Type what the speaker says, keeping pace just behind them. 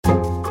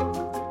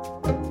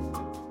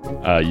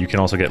You can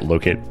also get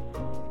locate.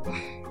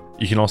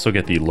 You can also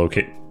get the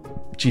locate.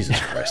 Jesus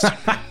Christ.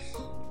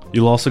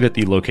 You'll also get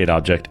the locate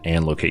object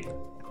and locate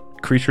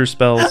creature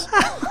spells.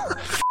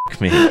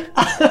 Fuck me.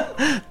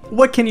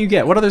 What can you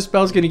get? What other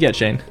spells can you get,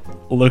 Shane?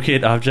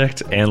 Locate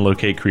object and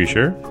locate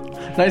creature.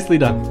 Nicely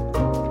done.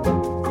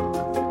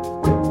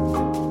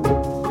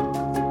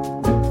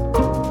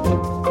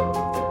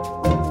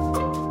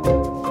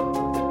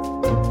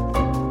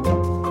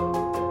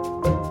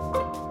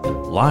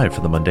 Live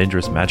from the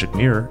Mundangerous Magic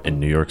Mirror in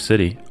New York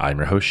City, I'm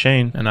your host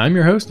Shane. And I'm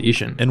your host,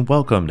 Ishan. And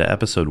welcome to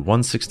episode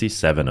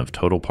 167 of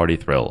Total Party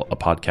Thrill, a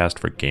podcast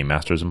for game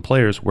masters and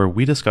players where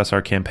we discuss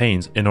our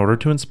campaigns in order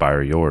to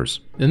inspire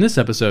yours. In this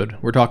episode,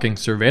 we're talking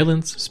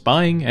surveillance,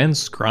 spying, and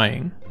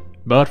scrying.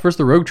 But first,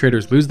 the rogue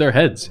traders lose their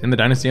heads in the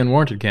Dynasty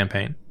Unwarranted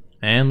campaign.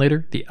 And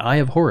later, the Eye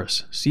of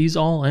Horus sees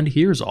all and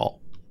hears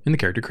all in the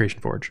Character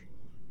Creation Forge.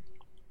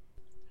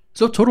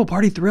 So Total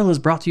Party Thrill is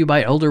brought to you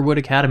by Elderwood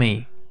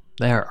Academy.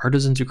 They are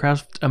artisans who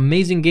craft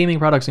amazing gaming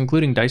products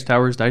including dice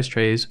towers, dice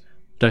trays,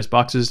 dice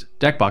boxes,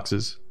 deck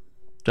boxes,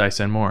 dice,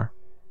 and more.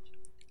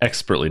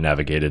 Expertly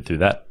navigated through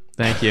that.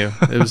 Thank you.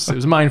 It was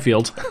a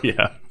minefield.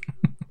 Yeah.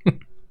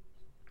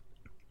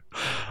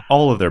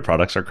 All of their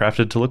products are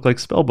crafted to look like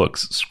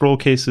spellbooks, scroll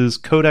cases,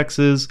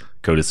 codexes,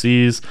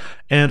 codices,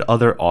 and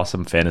other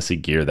awesome fantasy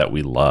gear that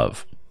we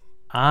love.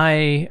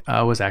 I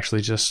was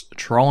actually just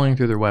trawling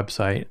through their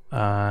website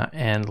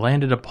and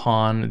landed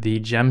upon the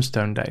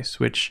gemstone dice,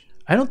 which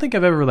I don't think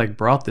I've ever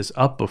brought this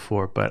up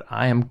before, but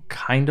I am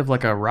kind of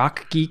like a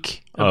rock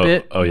geek a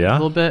bit. Oh yeah? A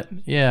little bit.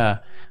 Yeah.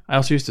 I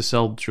also used to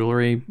sell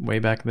jewelry way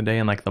back in the day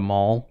in the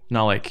mall.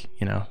 Not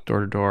door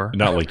to door.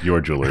 Not like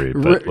your jewelry,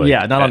 but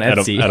yeah, not on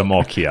Etsy. At a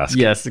mall kiosk.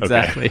 Yes,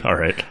 exactly. Okay. All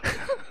right.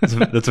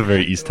 That's a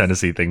very East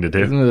Tennessee thing to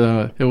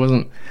do. It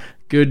wasn't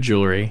good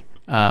jewelry.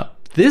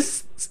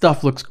 This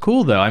stuff looks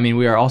cool though. I mean,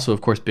 we are also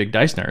of course big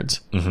dice nerds.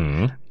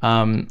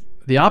 Mm-hmm.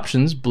 The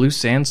options, blue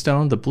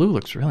sandstone. The blue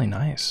looks really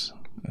nice.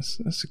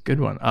 That's a good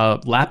one.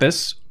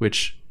 Lapis,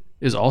 which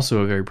is also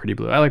a very pretty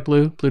blue. I like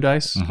blue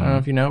dice. Mm-hmm. I don't know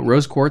if you know.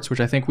 Rose quartz,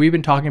 which I think we've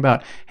been talking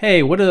about.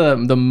 Hey, what are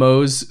the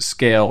Mohs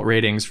scale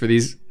ratings for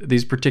these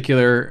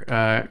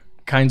particular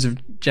kinds of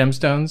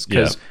gemstones?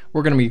 Because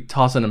we're going to be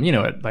tossing them,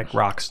 at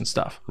rocks and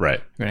stuff.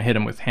 Right. We're going to hit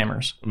them with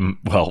hammers.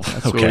 Well,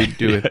 that's what we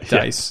do with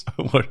dice.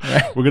 We're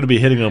going to be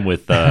hitting them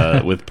with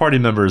party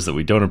members that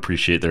we don't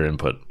appreciate their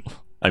input.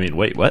 I mean,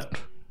 wait, what?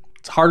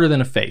 It's harder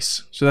than a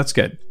face, so that's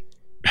good.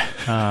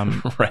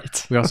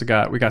 Right.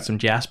 We got some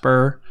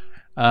jasper.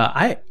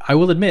 I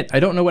will admit I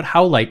don't know what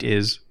howlite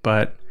is,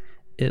 but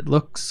it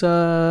looks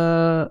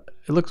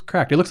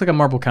cracked. It looks like a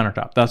marble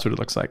countertop. That's what it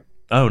looks like.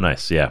 Oh,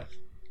 nice. Yeah.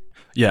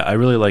 Yeah, I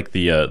really like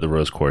the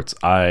rose quartz.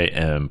 I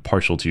am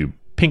partial to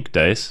pink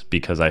dice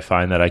because I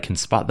find that I can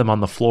spot them on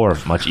the floor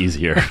much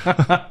easier.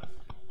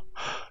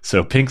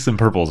 So pinks and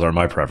purples are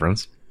my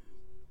preference.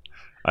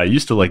 I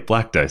used to like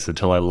black dice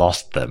until I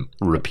lost them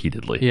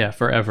repeatedly. Yeah,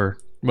 forever.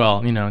 Well,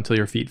 until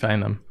your feet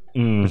find them,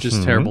 which is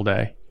a terrible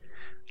day.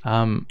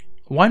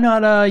 Why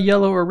not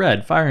yellow or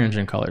red, fire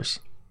engine colors?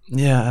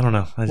 Yeah, I don't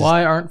know.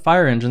 Why aren't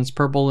fire engines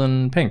purple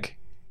and pink?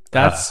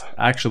 That's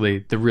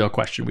actually the real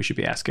question we should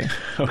be asking.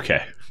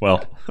 Okay,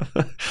 well,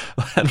 I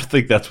don't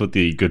think that's what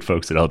the good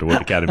folks at Elderwood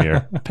Academy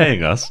are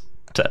paying us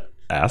to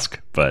ask,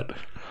 but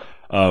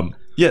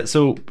yeah,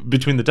 so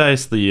between the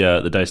dice,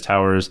 the dice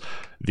towers,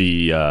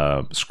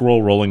 the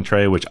scroll rolling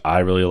tray, which I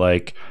really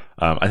like,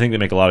 I think they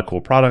make a lot of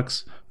cool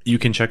products. You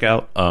can check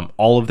out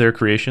all of their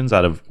creations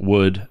out of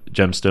wood,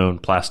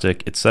 gemstone,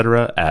 plastic,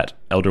 etc. at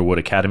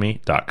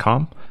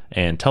elderwoodacademy.com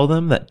and tell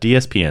them that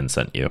DSPN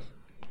sent you.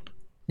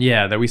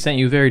 Yeah, that we sent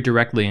you very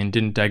directly and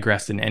didn't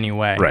digress in any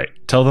way. Right.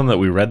 Tell them that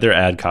we read their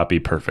ad copy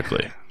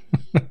perfectly.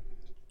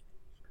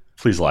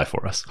 Please lie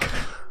for us.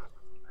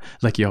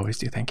 Like you always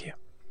do. Thank you.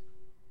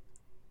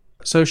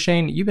 So,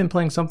 Shane, you've been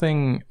playing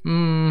something,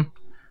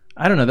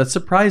 I don't know, that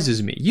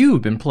surprises me.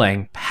 You've been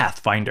playing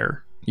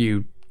Pathfinder,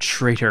 you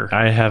traitor.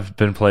 I have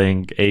been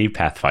playing a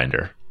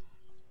Pathfinder,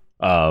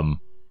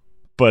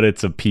 but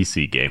it's a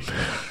PC game.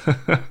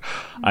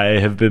 I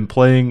have been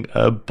playing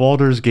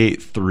Baldur's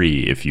Gate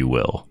 3, if you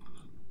will.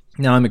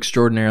 Now I'm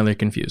extraordinarily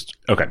confused.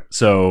 Okay,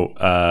 so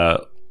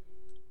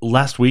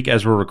last week,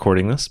 as we're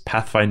recording this,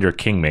 Pathfinder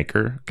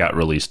Kingmaker got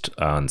released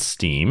on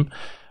Steam,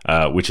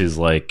 which is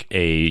like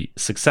a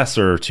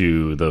successor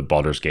to the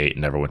Baldur's Gate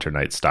Neverwinter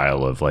Nights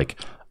style of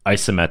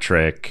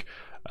isometric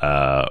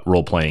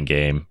role-playing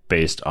game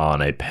based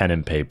on a pen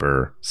and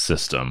paper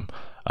system.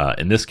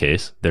 In this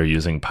case, they're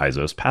using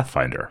Paizo's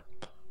Pathfinder.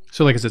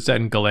 So, is it set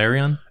in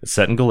Galarian? It's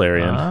set in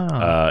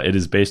Galarian. It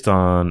is based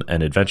on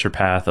an adventure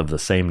path of the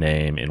same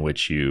name in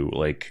which you,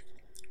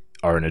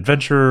 are an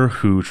adventurer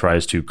who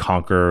tries to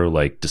conquer,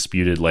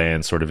 disputed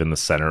lands sort of in the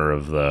center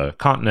of the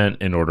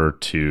continent in order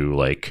to,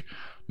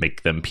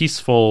 make them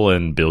peaceful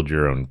and build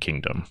your own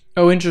kingdom.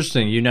 Oh,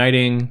 interesting.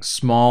 Uniting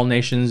small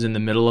nations in the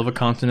middle of a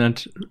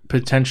continent,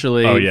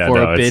 potentially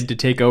a bid to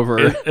take over.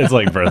 It's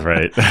like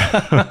Birthright.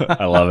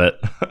 I love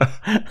it.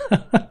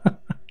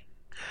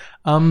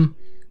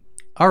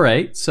 All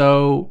right.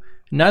 So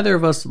neither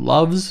of us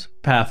loves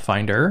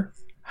Pathfinder.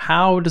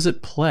 How does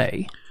it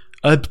play?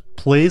 It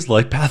plays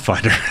like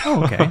Pathfinder.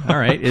 Oh, okay. All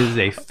right. It is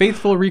a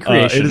faithful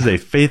recreation. It is a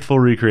faithful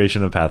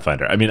recreation of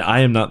Pathfinder. I mean, I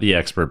am not the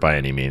expert by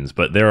any means,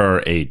 but there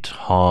are a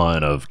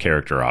ton of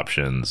character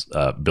options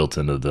built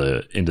into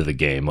the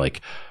game.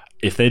 Like,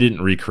 if they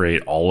didn't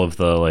recreate all of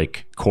the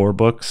like core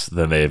books,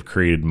 then they have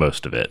created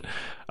most of it.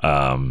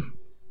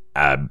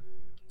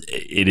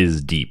 It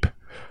is deep.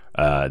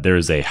 There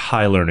is a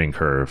high learning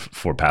curve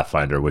for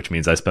Pathfinder, which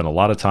means I spend a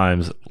lot of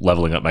times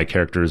leveling up my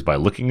characters by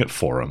looking at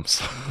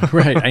forums.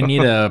 Right. I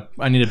need a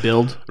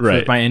build for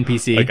Right. my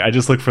NPC. Like, I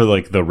just look for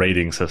like the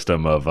rating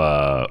system of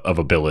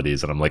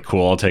abilities, and I'm like,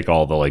 cool, I'll take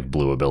all the like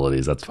blue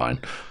abilities. That's fine.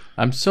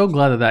 I'm so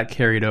glad that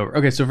carried over.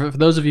 Okay, so for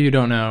those of you who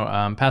don't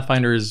know,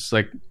 Pathfinder is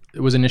like it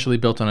was initially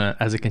built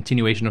as a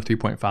continuation of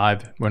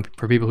 3.5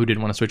 for people who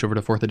didn't want to switch over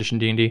to 4th edition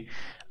D&D.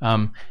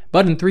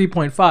 But in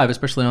 3.5,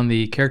 especially on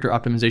the character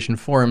optimization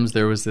forums,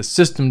 there was this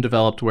system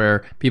developed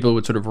where people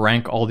would sort of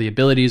rank all the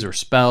abilities or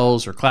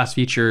spells or class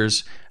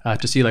features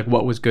to see like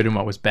what was good and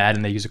what was bad,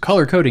 and they use a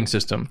color coding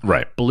system.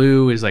 Right.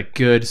 Blue is like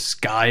good,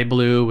 sky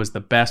blue was the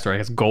best, or I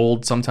guess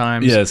gold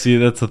sometimes. Yeah, see,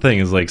 that's the thing,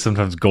 is like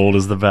sometimes gold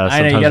is the best. I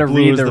know, you sometimes gotta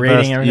blue read is the the rating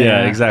best. and everything.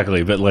 Yeah, Yeah.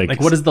 exactly. But like Like,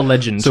 what is the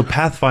legend? So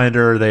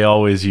Pathfinder, they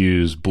always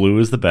use blue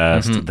is the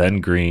best, then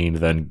green,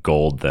 then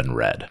gold, then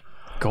red.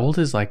 Gold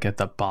is like at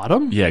the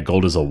bottom? Yeah,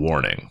 gold is a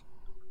warning,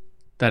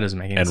 That doesn't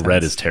make any sense. and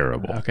red is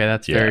terrible. Okay,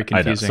 that's Yeah, very I know.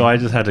 confusing. So I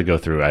just had to go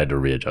through. I had to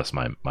readjust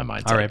my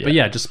mindset. All right, but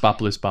yeah, just spot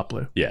blue, spot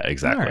blue. Yeah,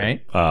 exactly.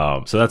 All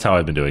right. So that's how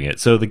I've been doing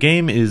it. So the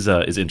game is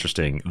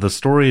interesting. The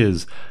story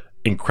is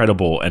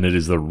incredible, and it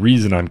is the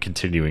reason I'm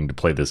continuing to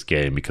play this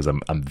game, because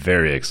I'm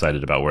very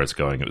excited about where it's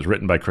going. It was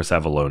written by Chris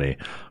Avellone,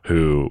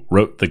 who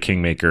wrote the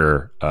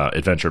Kingmaker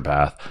adventure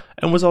path,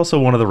 and was also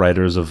one of the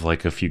writers of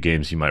like a few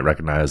games you might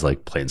recognize,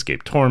 like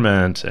Planescape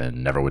Torment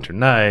and Neverwinter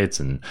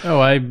Nights, and Oh,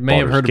 I may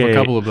have heard of a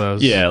couple of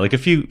those. yeah, like a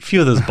few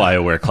of those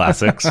BioWare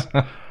classics.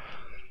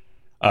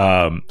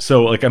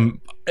 So like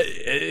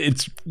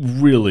it's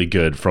really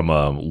good from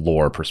a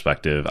lore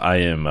perspective. I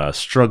am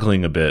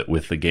struggling a bit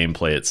with the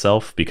gameplay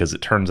itself, because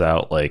it turns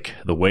out like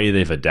the way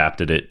they've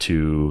adapted it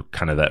to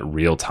kind of that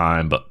real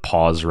time but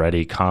pause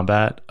ready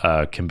combat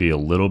can be a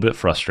little bit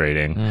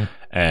frustrating,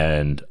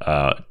 and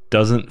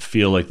doesn't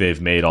feel like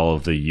they've made all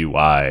of the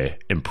UI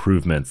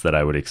improvements that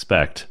I would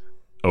expect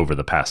over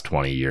the past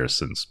 20 years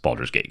since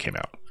Baldur's Gate came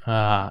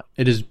out.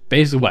 It is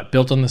basically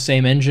built on the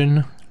same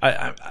engine,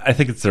 I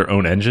think it's their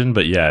own engine,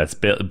 but yeah, it's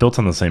built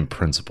on the same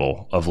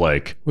principle of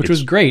like... which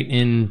was great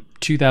in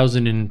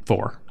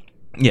 2004.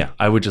 Yeah,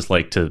 I would just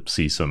like to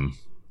see some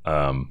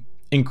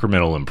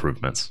incremental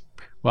improvements.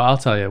 Well, I'll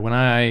tell you, when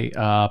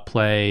I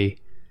play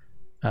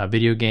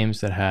video games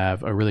that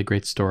have a really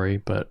great story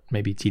but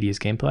maybe tedious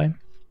gameplay,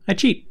 I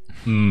cheat.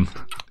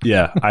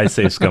 Yeah, I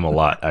save scum a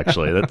lot,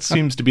 actually. That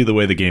seems to be the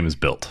way the game is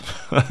built.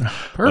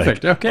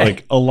 Perfect, okay.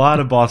 Like, a lot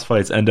of boss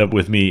fights end up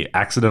with me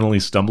accidentally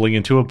stumbling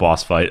into a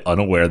boss fight,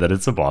 unaware that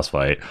it's a boss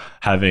fight,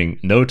 having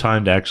no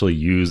time to actually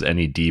use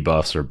any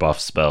debuffs or buff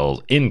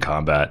spells in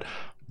combat,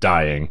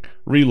 dying,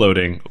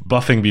 reloading,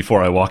 buffing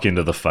before I walk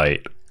into the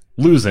fight,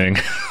 losing,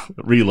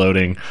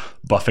 reloading,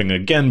 buffing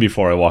again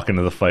before I walk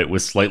into the fight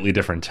with slightly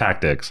different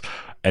tactics,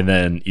 and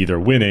then either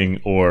winning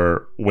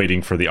or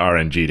waiting for the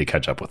RNG to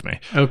catch up with me.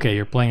 Okay,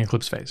 you're playing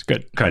Eclipse Phase.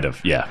 Good. Kind of,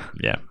 yeah.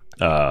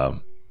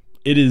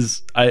 It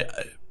is...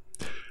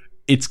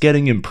 It's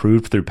getting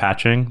improved through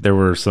patching. There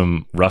were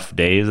some rough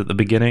days at the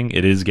beginning.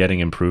 It is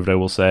getting improved, I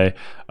will say.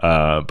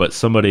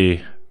 But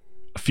a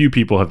few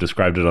people have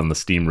described it on the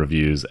Steam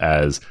reviews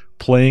as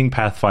playing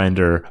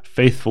Pathfinder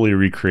faithfully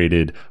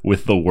recreated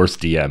with the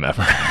worst DM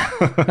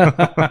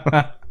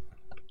ever.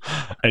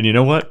 And you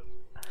know what?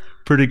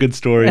 Pretty good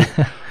story.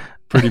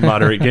 Pretty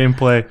moderate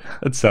gameplay.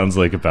 That sounds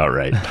like about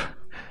right.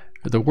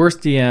 The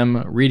worst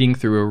DM reading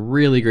through a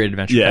really great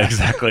adventure. Yeah,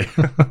 exactly.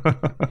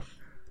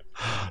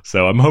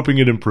 So I'm hoping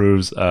it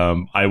improves.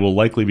 I will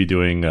likely be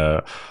doing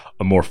a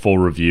more full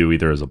review,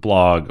 either as a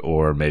blog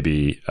or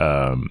maybe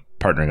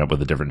partnering up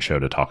with a different show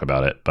to talk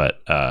about it.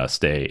 But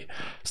stay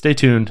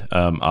tuned.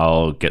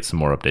 I'll get some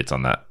more updates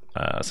on that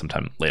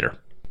sometime later.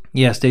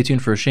 Yeah, stay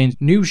tuned for Shane's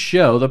new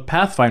show, The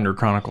Pathfinder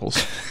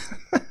Chronicles.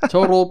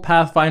 Total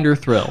Pathfinder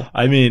thrill.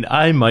 I mean,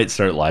 I might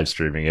start live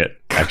streaming it,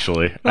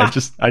 actually. I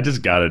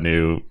just got a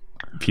new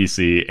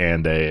PC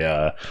and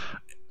a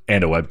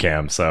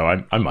webcam, so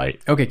I might.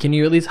 Okay, can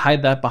you at least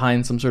hide that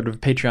behind some sort of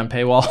Patreon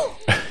paywall?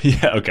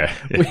 Yeah, okay.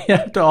 Yeah. We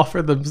have to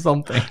offer them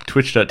something.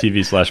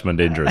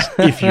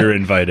 Twitch.tv/Mundangerous, if you're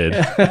invited.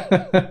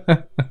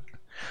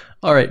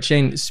 All right,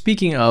 Shane,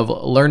 speaking of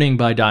learning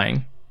by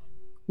dying,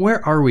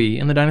 where are we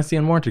in the Dynasty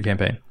Unwarranted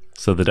campaign?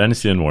 So the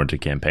Dynasty Unwarranted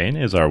campaign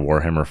is our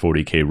Warhammer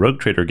 40k Rogue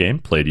Trader game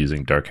played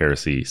using Dark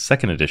Heresy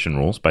 2nd Edition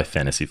rules by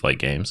Fantasy Flight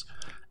Games.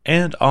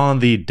 And on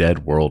the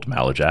Dead World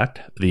Malajact,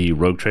 the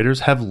Rogue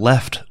Traders have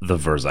left the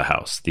Verza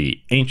House, the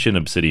ancient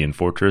obsidian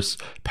fortress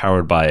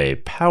powered by a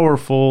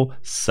powerful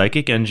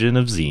psychic engine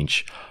of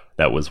Tzeentch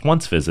that was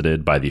once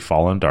visited by the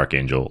fallen Dark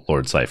Angel,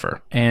 Lord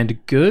Cypher.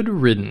 And good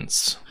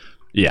riddance.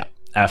 Yeah.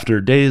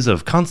 After days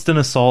of constant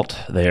assault,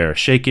 they are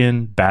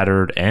shaken,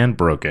 battered, and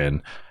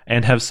broken,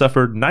 and have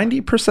suffered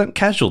 90%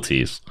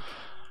 casualties.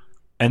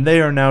 And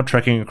they are now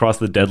trekking across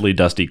the deadly,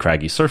 dusty,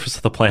 craggy surface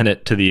of the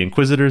planet to the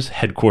Inquisitor's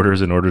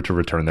headquarters in order to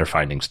return their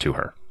findings to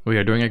her. We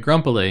are doing it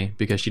grumpily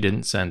because she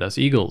didn't send us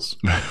eagles.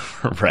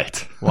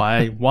 Right.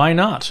 Why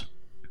not?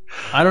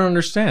 I don't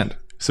understand.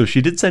 So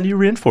she did send you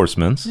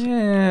reinforcements.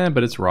 Yeah,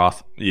 but it's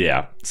Roth.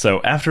 Yeah.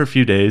 So after a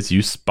few days,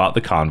 you spot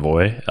the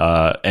convoy,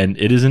 and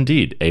it is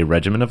indeed a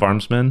regiment of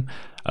armsmen,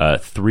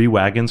 3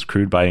 wagons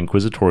crewed by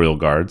inquisitorial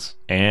guards,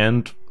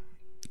 and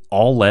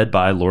all led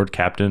by Lord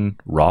Captain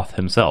Roth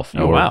himself,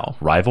 your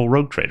rival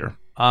rogue trader.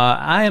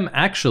 I am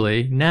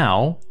actually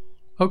now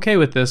okay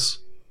with this.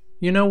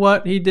 You know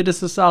what? He did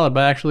us a solid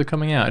by actually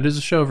coming out. It is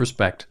a show of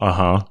respect.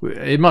 Uh-huh.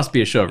 It must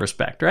be a show of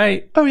respect,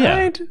 right? Oh, yeah.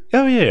 Right?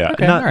 Oh, yeah.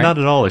 Okay, not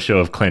at all a show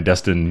of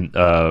clandestine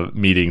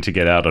meeting to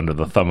get out under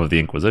the thumb of the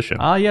Inquisition.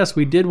 Yes,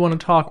 we did want to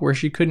talk where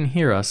she couldn't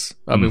hear us.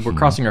 I mean, we're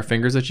crossing our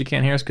fingers that she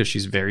can't hear us because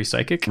she's very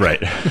psychic.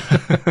 Right.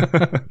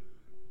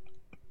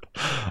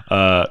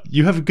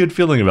 You have a good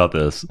feeling about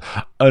this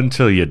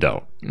until you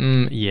don't.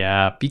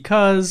 Yeah,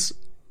 because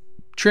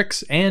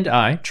Trix and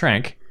I,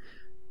 Trank,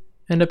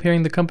 end up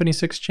hearing the Company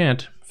 6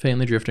 chant,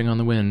 faintly drifting on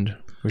the wind,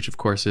 which of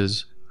course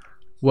is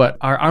what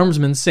our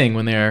armsmen sing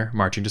when they are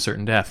marching to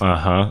certain death.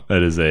 Uh-huh.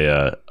 That is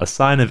a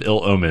sign of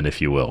ill omen, if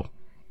you will.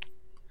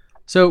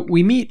 So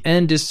we meet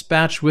and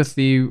dispatch with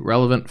the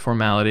relevant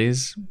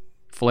formalities.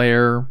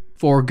 Flair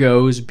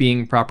forgoes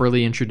being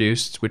properly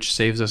introduced, which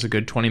saves us a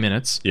good 20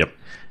 minutes. Yep.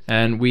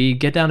 And we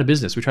get down to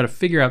business. We try to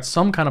figure out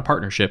some kind of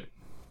partnership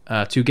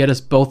to get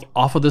us both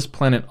off of this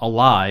planet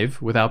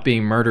alive without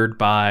being murdered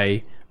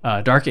by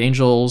Dark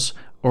Angels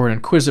or an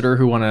Inquisitor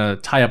who want to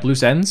tie up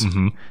loose ends,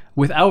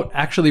 without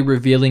actually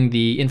revealing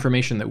the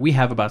information that we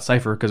have about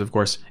Cypher, because, of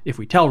course, if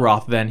we tell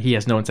Roth, then he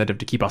has no incentive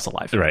to keep us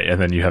alive. Right,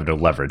 and then you have no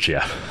leverage,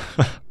 yeah.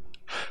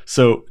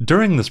 So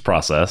during this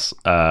process,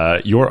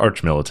 your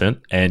arch-militant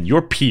and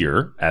your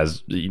peer,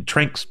 as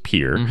Trank's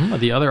peer,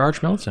 the other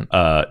arch-militant,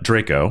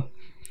 Draco,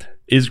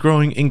 is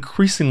growing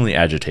increasingly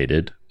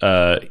agitated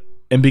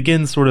and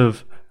begins sort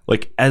of,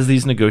 like, as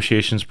these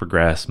negotiations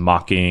progress,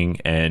 mocking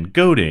and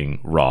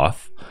goading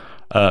Roth,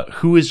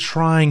 who is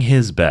trying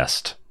his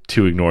best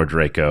to ignore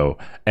Draco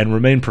and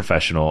remain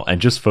professional and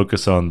just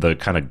focus on the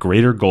kind of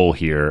greater goal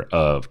here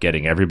of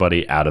getting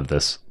everybody out of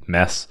this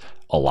mess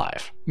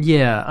alive.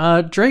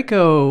 Yeah,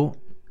 Draco,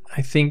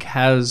 I think,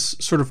 has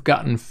sort of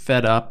gotten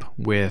fed up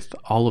with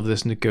all of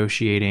this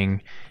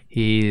negotiating.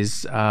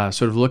 He's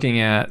sort of looking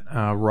at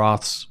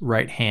Roth's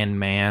right-hand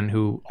man,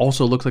 who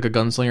also looks like a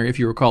gunslinger. If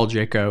you recall,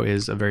 Draco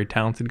is a very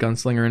talented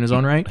gunslinger in his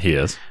own right. He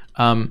is.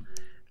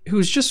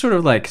 Who's just sort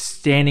of like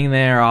standing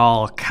there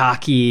all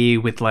cocky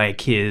with like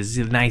his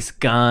nice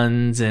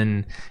guns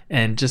and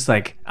just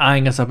like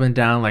eyeing us up and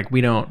down like we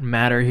don't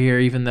matter here,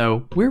 even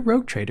though we're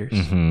rogue traders.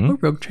 We're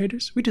rogue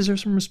traders. We deserve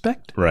some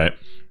respect. Right.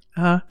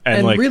 And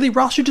like, really,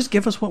 Roth should just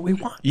give us what we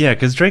want. Yeah,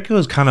 because Draco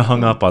is kind of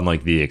hung up on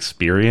like the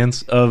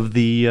experience of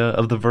the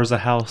Verza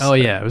house. Oh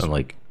yeah, and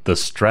like the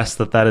stress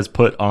that has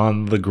put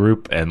on the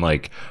group and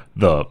like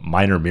the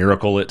minor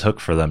miracle it took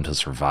for them to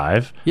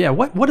survive. Yeah,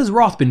 what has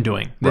Roth been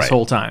doing this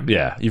whole time?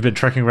 Yeah, you've been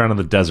trekking around in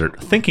the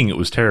desert thinking it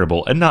was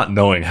terrible and not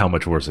knowing how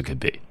much worse it could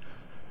be.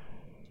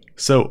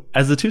 So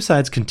as the two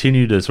sides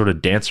continue to sort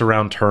of dance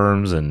around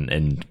terms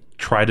and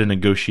try to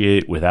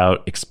negotiate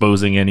without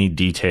exposing any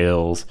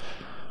details,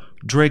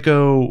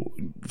 Draco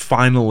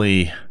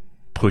finally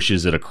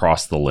pushes it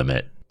across the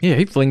limit. Yeah,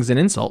 he flings an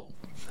insult.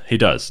 He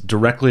does,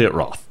 directly at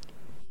Roth.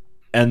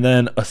 And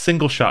then a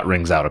single shot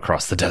rings out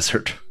across the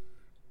desert.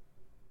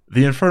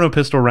 The Inferno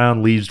pistol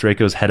round leaves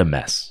Draco's head a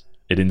mess.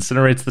 It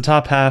incinerates the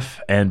top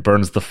half and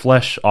burns the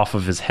flesh off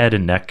of his head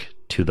and neck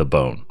to the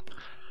bone.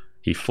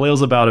 He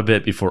flails about a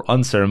bit before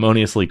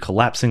unceremoniously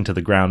collapsing to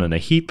the ground in a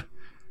heap,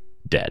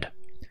 dead.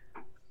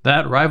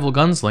 That rival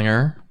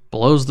gunslinger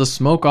blows the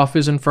smoke off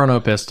his Inferno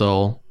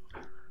pistol,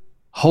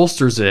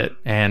 holsters it,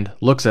 and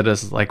looks at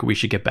us like we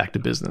should get back to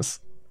business.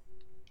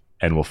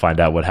 And we'll find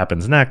out what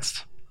happens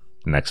next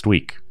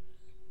week.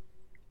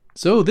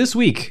 So this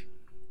week,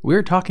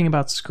 we're talking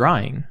about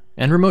scrying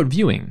and remote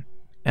viewing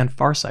and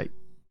Farsight.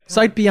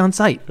 Sight beyond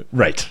sight.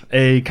 Right.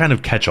 A kind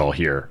of catch-all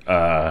here.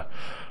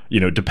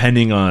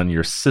 Depending on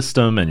your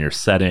system and your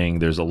setting,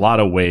 there's a lot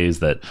of ways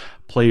that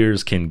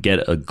players can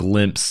get a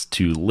glimpse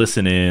to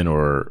listen in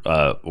or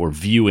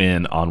view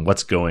in on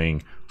what's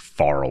going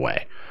far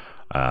away.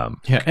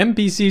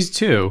 NPCs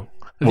too.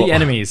 The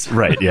enemies.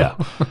 Right, yeah.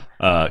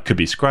 Could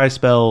be scry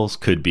spells,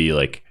 could be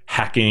like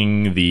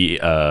hacking the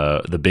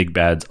big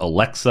bad's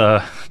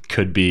Alexa,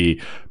 could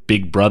be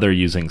Big Brother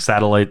using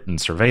satellite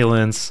and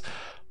surveillance,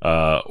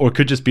 or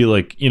could just be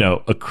like,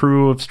 a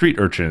crew of street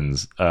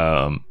urchins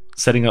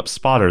setting up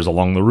spotters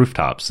along the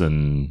rooftops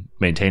and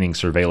maintaining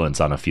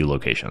surveillance on a few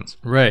locations.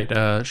 Right.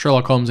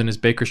 Sherlock Holmes and his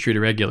Baker Street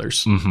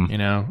irregulars.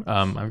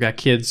 I've got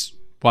kids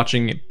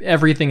watching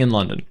everything in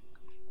London.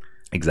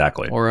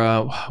 Exactly.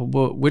 Or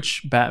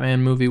which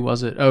Batman movie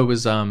was it? Oh, it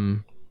was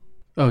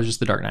just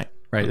The Dark Knight.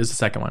 Right, this is the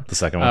second one. The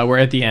second one. Where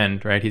at the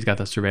end, right, he's got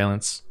the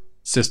surveillance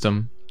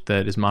system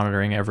that is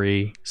monitoring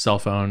every cell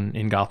phone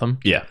in Gotham.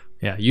 Yeah.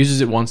 Yeah, uses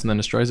it once and then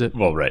destroys it.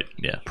 Well, right.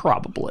 Yeah.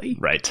 Probably.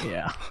 Right.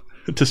 Yeah.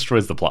 It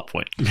destroys the plot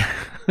point.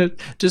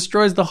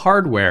 Destroys the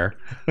hardware.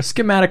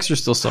 Schematics are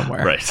still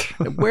somewhere. Right.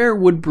 Where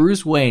would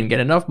Bruce Wayne get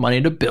enough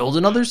money to build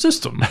another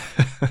system?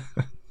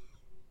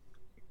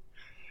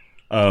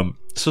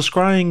 So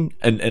scrying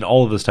and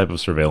all of this type of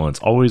surveillance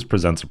always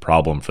presents a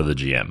problem for the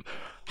GM.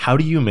 How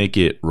do you make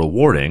it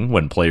rewarding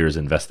when players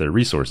invest their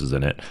resources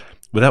in it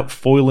without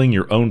foiling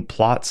your own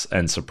plots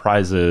and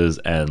surprises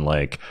and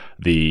like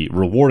the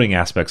rewarding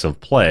aspects of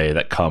play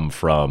that come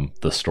from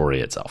the story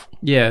itself?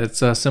 Yeah,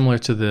 it's similar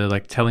to the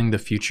like telling the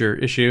future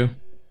issue,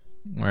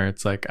 where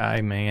it's like,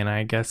 I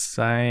guess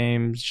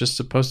I'm just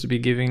supposed to be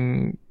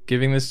giving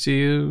this to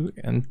you,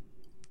 and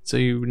so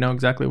you know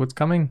exactly what's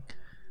coming.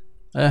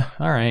 All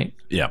right.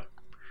 Yeah.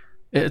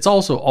 It's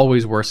also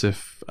always worse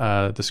if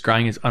the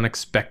scrying is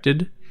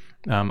unexpected.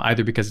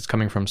 Either because it's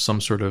coming from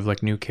some sort of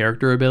like new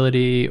character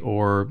ability,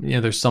 or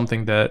there's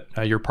something that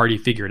your party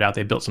figured out.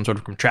 They built some sort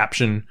of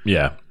contraption.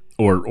 Yeah,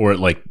 or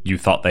like you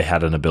thought they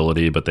had an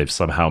ability, but they've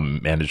somehow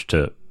managed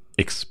to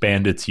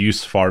expand its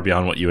use far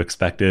beyond what you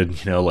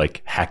expected.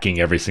 Like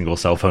hacking every single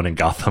cell phone in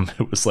Gotham.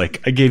 It was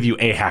like, I gave you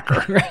a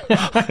hacker.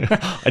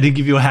 I didn't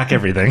give you a hack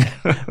everything.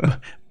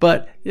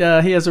 But he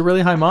has a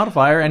really high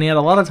modifier, and he had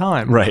a lot of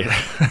time. Right.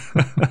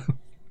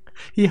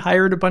 He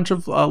hired a bunch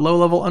of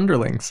low-level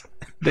underlings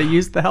that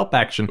used the help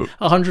action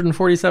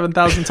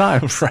 147,000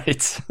 times.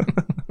 Right.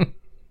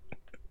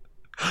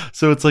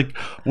 So it's like,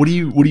 what do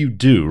you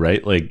do,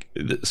 right? Like,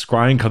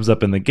 scrying comes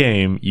up in the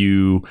game.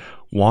 You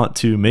want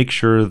to make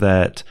sure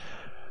that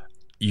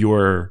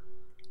you're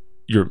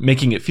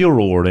making it feel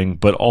rewarding,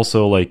 but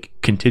also like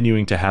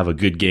continuing to have a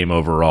good game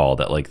overall.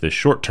 That like the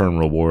short-term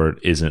reward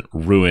isn't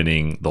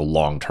ruining the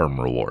long-term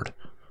reward.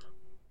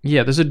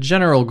 Yeah, there's a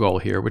general goal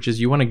here, which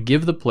is you want to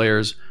give the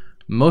players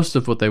most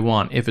of what they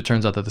want if it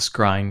turns out that the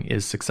scrying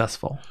is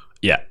successful.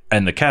 Yeah,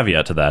 and the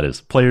caveat to that is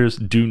players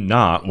do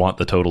not want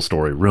the total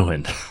story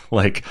ruined.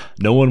 Like,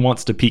 no one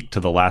wants to peek to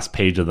the last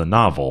page of the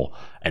novel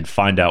and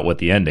find out what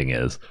the ending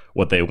is.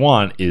 What they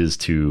want is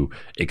to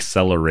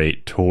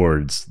accelerate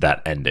towards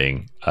that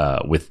ending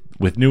with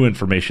new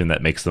information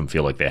that makes them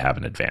feel like they have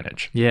an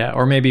advantage. Yeah,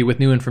 or maybe with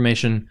new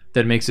information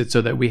that makes it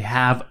so that we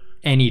have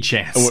any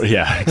chance.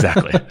 Yeah,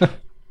 exactly.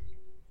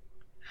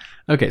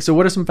 Okay, so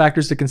what are some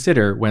factors to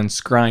consider when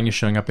scrying is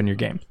showing up in your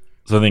game?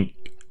 So I think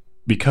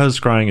because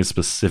scrying is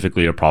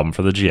specifically a problem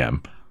for the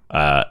GM,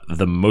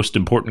 the most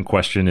important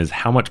question is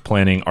how much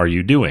planning are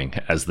you doing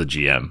as the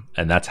GM?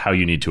 And that's how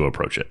you need to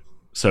approach it.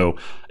 So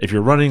if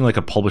you're running like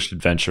a published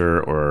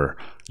adventure, or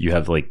you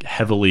have like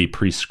heavily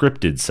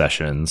pre-scripted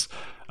sessions,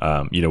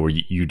 where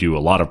you do a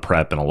lot of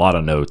prep and a lot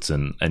of notes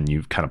and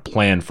you kind of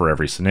plan for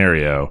every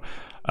scenario,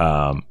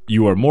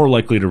 you are more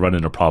likely to run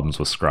into problems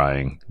with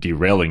scrying,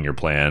 derailing your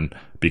plan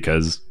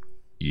because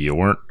you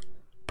weren't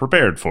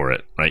prepared for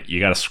it, right? You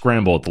got to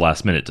scramble at the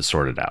last minute to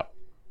sort it out.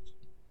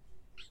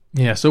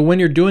 Yeah, so when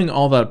you're doing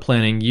all that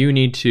planning, you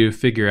need to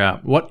figure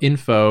out what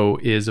info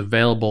is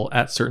available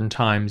at certain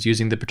times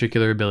using the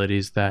particular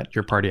abilities that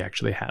your party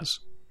actually has.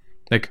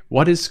 Like,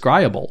 what is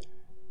scryable?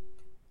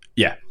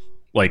 Yeah,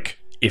 like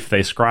if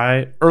they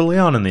scry early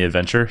on in the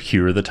adventure,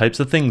 here are the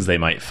types of things they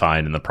might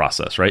find in the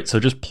process, right?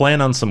 So just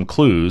plan on some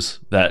clues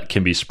that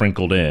can be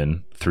sprinkled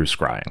in through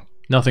scrying.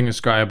 Nothing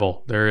is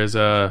scryable. There's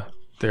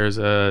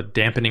a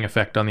dampening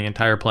effect on the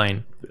entire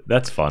plane.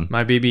 That's fun.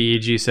 My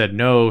BBEG said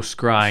no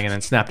scrying and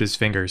then snapped his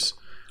fingers.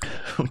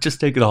 Just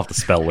take it off the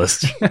spell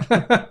list.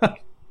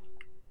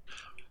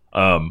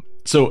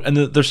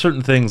 There's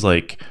certain things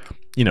like,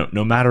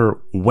 no matter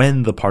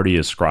when the party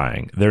is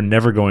scrying, they're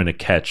never going to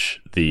catch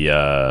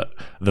the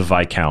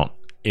Viscount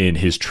in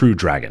his true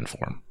dragon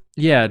form.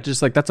 Yeah,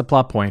 just like that's a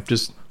plot point.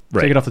 Just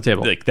take it off the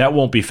table. Like that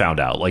won't be found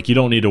out. Like you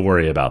don't need to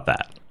worry about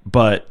that.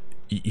 But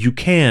you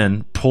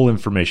can pull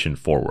information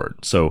forward.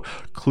 So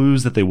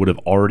clues that they would have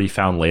already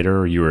found later,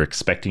 or you were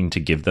expecting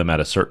to give them at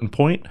a certain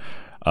point,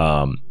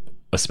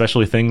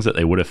 especially things that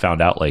they would have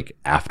found out like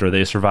after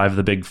they survive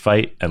the big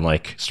fight and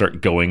like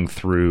start going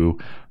through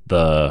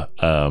the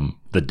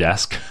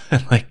desk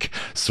and like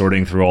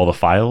sorting through all the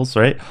files,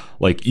 right?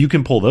 Like you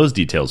can pull those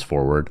details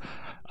forward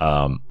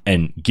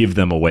and give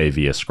them away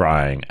via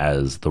scrying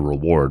as the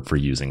reward for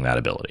using that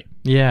ability.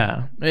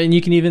 Yeah, and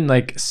you can even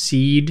like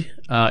seed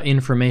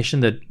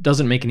information that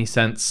doesn't make any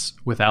sense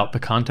without the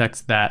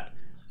context that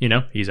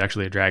he's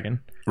actually a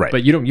dragon. Right.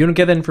 But you don't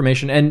get that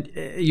information, and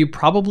you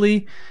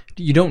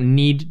don't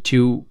need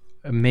to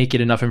make it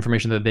enough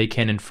information that they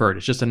can infer it.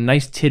 It's just a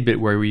nice tidbit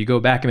where you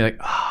go back and be like,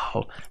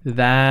 oh,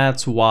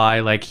 that's why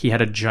like he had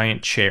a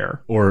giant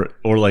chair. Or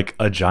like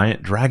a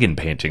giant dragon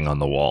painting on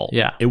the wall.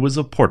 Yeah. It was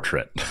a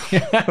portrait.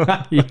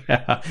 Yeah,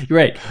 you're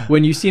right.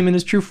 When you see him in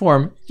his true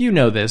form, you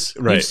know this.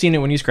 Right. You've seen it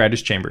when you scryed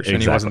his chambers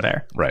and he wasn't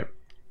there. Right.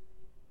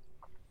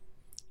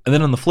 And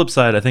then on the flip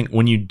side, I think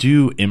when you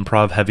do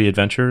improv heavy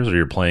adventures or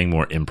you're playing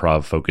more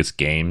improv focused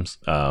games,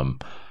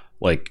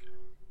 like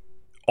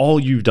all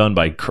you've done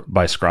by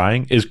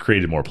scrying is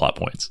created more plot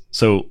points.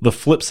 So the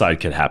flip side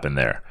could happen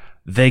there.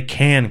 they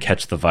can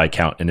catch the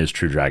Viscount in his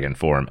true dragon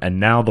form. And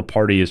now the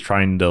party is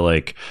trying to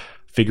like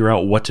figure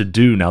out what to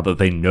do now that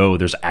they know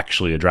there's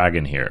actually a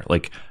dragon here.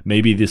 Like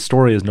maybe this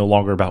story is no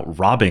longer about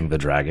robbing the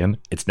dragon.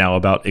 It's now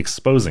about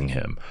exposing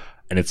him.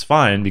 And it's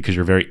fine because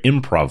you're very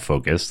improv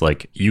focused.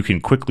 Like you can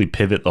quickly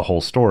pivot the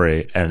whole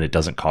story and it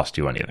doesn't cost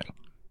you anything.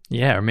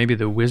 Yeah, or maybe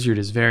the wizard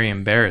is very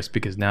embarrassed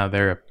because now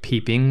they're a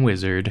peeping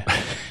wizard.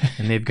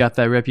 And they've got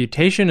that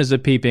reputation as a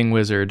peeping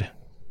wizard.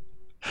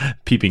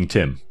 Peeping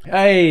Tim.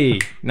 Hey,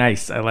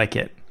 nice. I like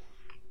it.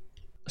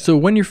 So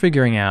when you're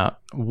figuring out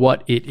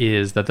what it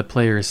is that the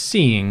player is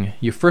seeing,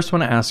 you first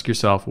want to ask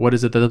yourself, what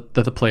is it that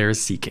the player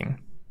is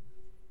seeking?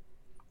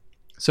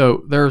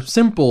 So there are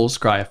simple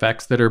scry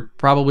effects that are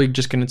probably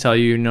just going to tell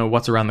you,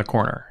 what's around the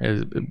corner,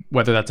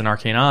 whether that's an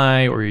arcane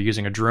eye or you're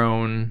using a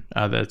drone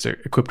that's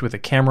equipped with a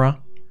camera.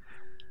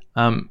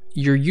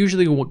 You're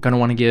usually going to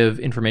want to give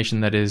information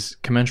that is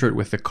commensurate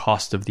with the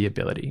cost of the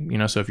ability.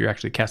 So if you're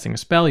actually casting a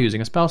spell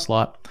using a spell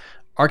slot,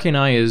 Arcane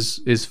Eye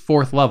is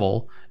 4th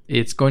level.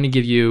 It's going to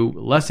give you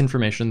less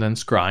information than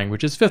Scrying,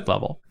 which is 5th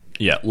level.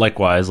 Yeah,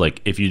 likewise,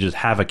 like if you just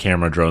have a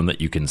camera drone that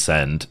you can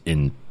send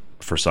in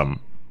for some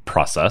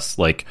process,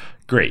 like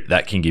great,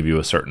 that can give you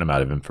a certain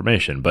amount of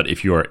information. But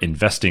if you are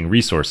investing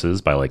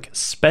resources by like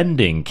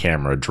spending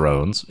camera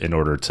drones in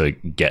order to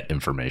get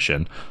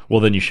information, well,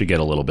 then you should get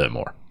a little bit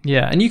more.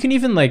 Yeah, and you can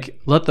even like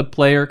let the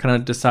player kind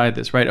of decide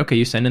this, right? Okay,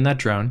 you send in that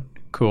drone,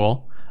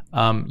 cool.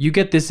 You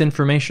get this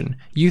information.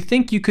 You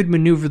think you could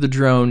maneuver the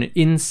drone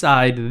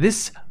inside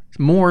this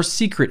more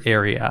secret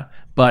area,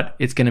 but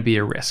it's going to be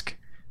a risk.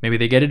 Maybe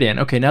they get it in.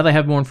 Okay, now they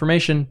have more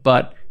information,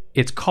 but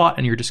it's caught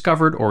and you're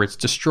discovered, or it's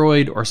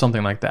destroyed, or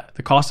something like that.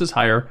 The cost is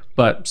higher,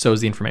 but so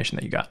is the information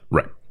that you got.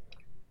 Right.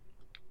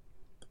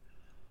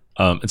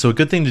 And so a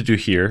good thing to do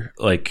here,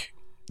 like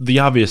the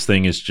obvious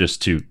thing is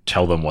just to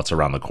tell them what's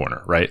around the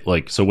corner, right?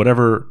 Like, so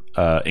whatever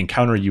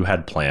encounter you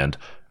had planned,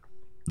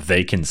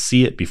 they can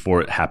see it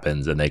before it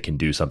happens and they can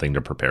do something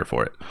to prepare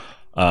for it.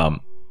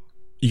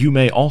 You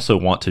may also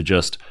want to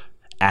just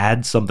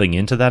add something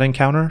into that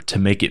encounter to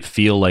make it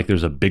feel like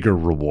there's a bigger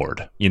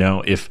reward.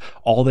 If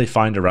all they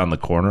find around the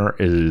corner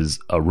is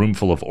a room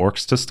full of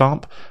orcs to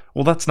stomp,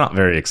 well, that's not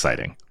very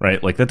exciting,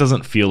 right? Like that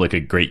doesn't feel like a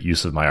great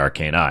use of my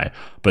arcane eye.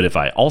 But if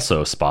I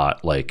also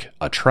spot like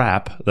a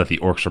trap that the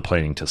orcs are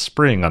planning to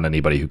spring on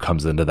anybody who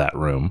comes into that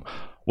room,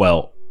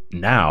 well,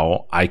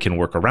 now I can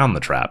work around the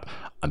trap.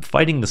 I'm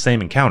fighting the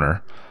same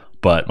encounter,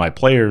 but my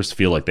players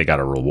feel like they got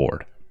a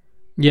reward.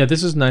 Yeah,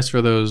 this is nice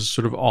for those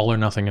sort of all or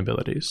nothing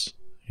abilities.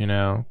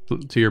 To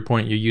your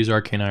point, you use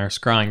Arcane Eye or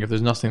Scrying.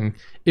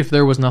 If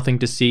there was nothing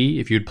to see,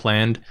 if you'd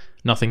planned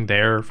nothing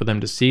there for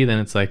them to see, then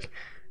it's like,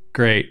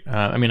 great.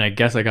 I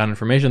guess I got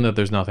information that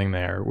there's nothing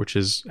there, which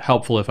is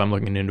helpful if I'm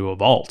looking into a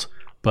vault,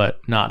 but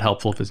not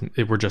helpful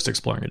if we're just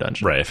exploring a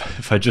dungeon. Right.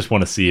 If I just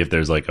want to see if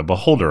there's like a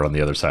beholder on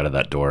the other side of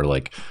that door,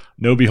 like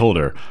no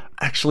beholder,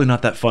 actually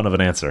not that fun of an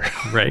answer.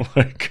 Right.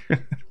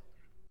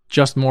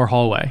 Just more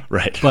hallway.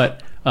 Right.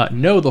 But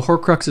no, the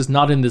Horcrux is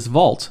not in this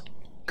vault.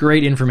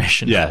 Great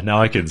information. Yeah,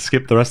 now I can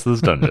skip the rest of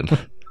this dungeon.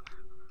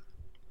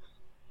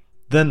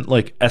 Then,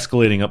 like,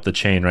 escalating up the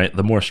chain, right?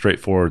 The more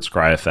straightforward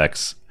scry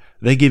effects,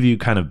 they give you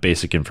kind of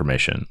basic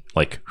information,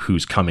 like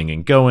who's coming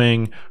and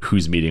going,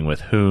 who's meeting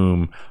with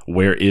whom,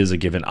 where is a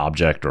given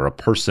object or a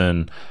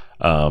person,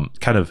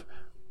 kind of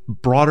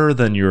broader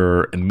than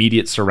your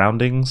immediate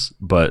surroundings,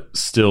 but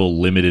still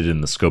limited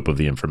in the scope of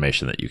the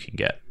information that you can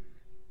get.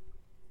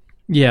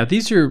 Yeah,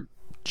 these are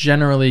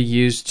generally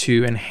used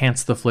to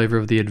enhance the flavor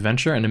of the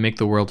adventure and to make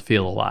the world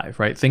feel alive,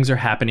 right? Things are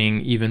happening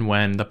even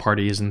when the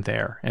party isn't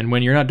there. And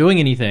when you're not doing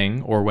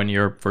anything, or when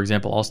you're, for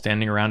example, all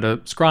standing around a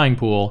scrying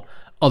pool,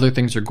 other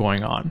things are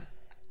going on.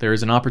 There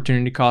is an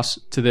opportunity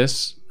cost to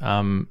this,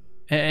 and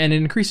it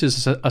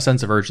increases a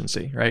sense of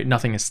urgency, right?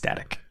 Nothing is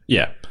static.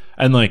 Yeah.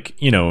 And like,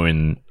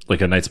 in like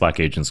a Night's Black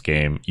Agents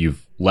game,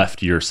 you've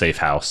left your safe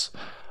house.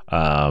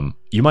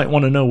 You might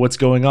want to know what's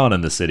going on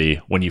in the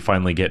city when you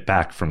finally get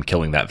back from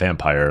killing that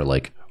vampire.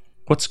 Like,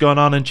 what's gone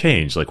on and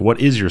changed? Like,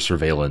 what is your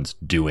surveillance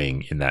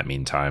doing in that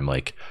meantime?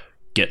 Like,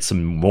 get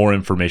some more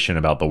information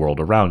about the world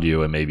around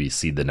you and maybe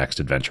see the next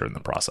adventure in the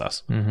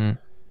process.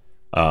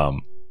 Mm-hmm.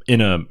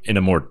 In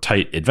a more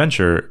tight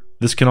adventure,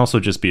 this can also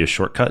just be a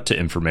shortcut to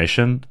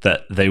information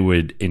that they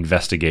would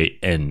investigate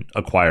and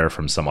acquire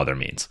from some other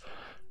means,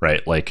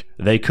 right? Like,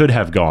 they could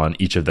have gone,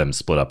 each of them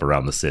split up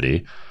around the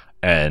city,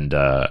 and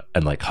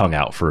like hung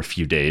out for a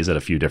few days at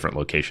a few different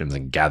locations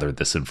and gathered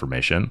this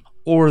information,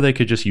 or they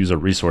could just use a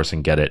resource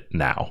and get it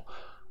now.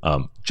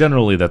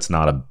 Generally, that's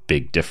not a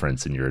big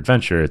difference in your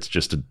adventure. It's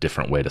just a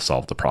different way to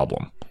solve the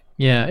problem.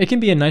 Yeah, it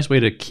can be a nice way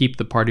to keep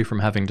the party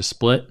from having to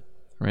split,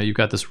 right? You've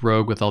got this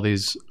rogue with all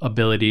these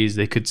abilities.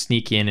 They could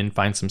sneak in and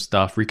find some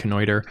stuff,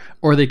 reconnoiter,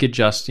 or they could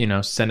just,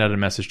 send out a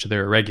message to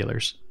their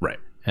irregulars. Right.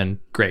 And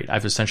great,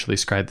 I've essentially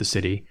scried the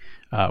city.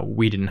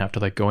 We didn't have to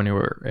like go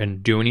anywhere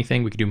and do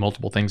anything. We could do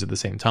multiple things at the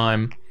same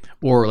time.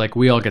 Or like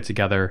we all get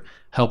together,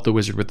 help the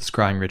wizard with the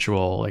scrying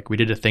ritual. Like we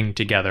did a thing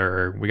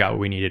together. We got what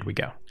we needed. We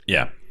go.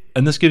 Yeah.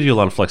 And this gives you a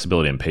lot of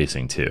flexibility in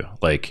pacing too.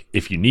 Like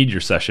if you need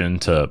your session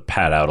to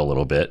pad out a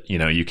little bit,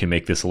 you can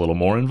make this a little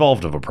more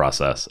involved of a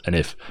process. And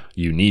if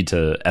you need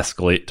to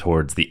escalate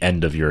towards the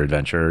end of your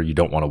adventure, you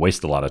don't want to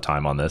waste a lot of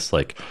time on this.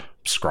 Like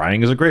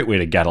scrying is a great way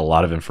to get a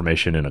lot of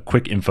information in a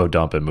quick info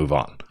dump and move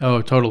on.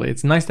 Oh, totally.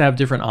 It's nice to have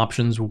different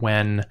options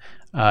when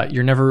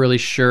you're never really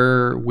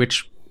sure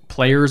which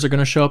players are going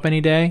to show up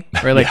any day,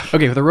 right? Like,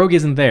 okay, if the rogue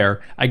isn't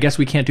there, I guess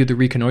we can't do the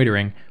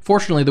reconnoitering.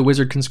 Fortunately, the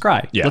wizard can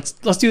scry. Yeah.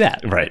 Let's do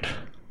that. Right.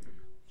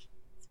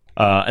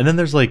 And then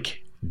there's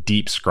like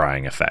deep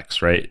scrying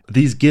effects, right?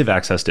 These give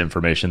access to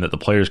information that the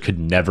players could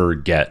never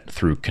get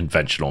through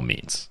conventional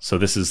means. So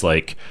this is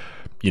like,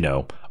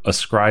 a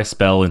scry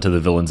spell into the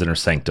villain's inner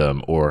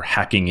sanctum, or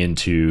hacking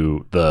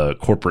into the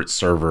corporate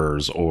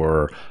servers,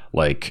 or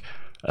like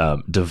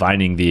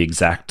divining the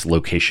exact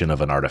location of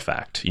an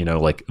artifact.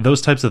 Like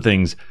those types of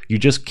things you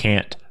just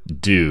can't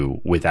do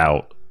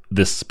without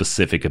this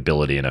specific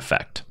ability and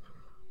effect.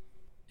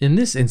 In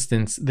this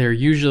instance, they're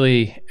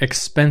usually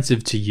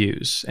expensive to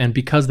use. And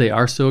because they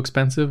are so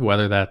expensive,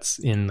 whether that's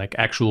in like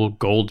actual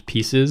gold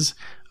pieces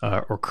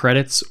or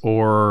credits,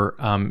 or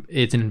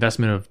it's an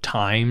investment of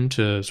time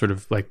to sort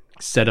of like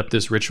set up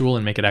this ritual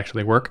and make it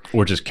actually work.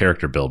 Or just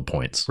character build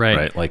points,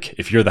 right? Like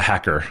if you're the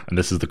hacker and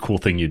this is the cool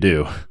thing you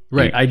do.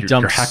 Right, I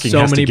dumped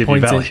so many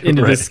points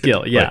into this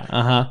skill. Yeah,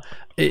 right.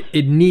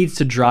 It needs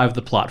to drive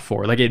the plot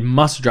forward. Like it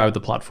must drive the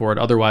plot forward.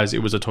 Otherwise, it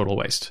was a total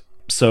waste.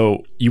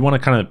 So you want to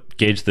kind of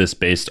gauge this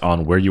based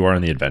on where you are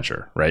in the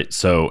adventure, right?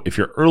 So if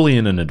you're early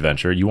in an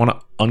adventure, you want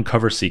to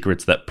uncover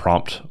secrets that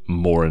prompt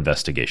more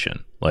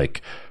investigation,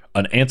 like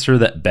an answer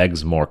that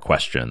begs more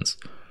questions.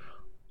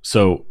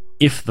 So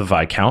if the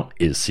Viscount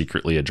is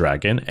secretly a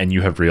dragon and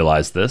you have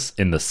realized this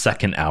in the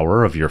second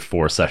hour of your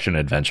 4-session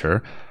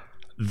adventure,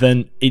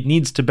 then it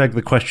needs to beg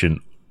the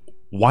question,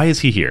 why is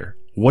he here?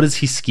 What is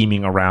he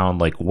scheming around?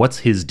 Like, what's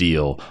his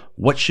deal?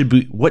 What should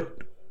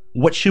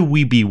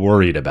we be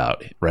worried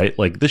about, right?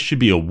 Like this should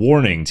be a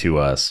warning to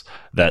us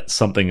that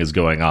something is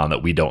going on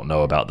that we don't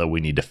know about, that we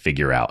need to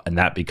figure out. And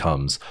that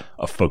becomes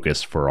a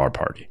focus for our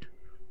party.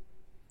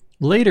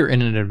 Later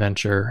in an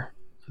adventure,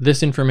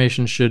 this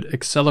information should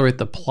accelerate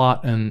the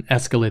plot and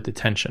escalate the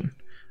tension.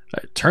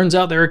 It turns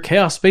out there are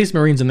Chaos Space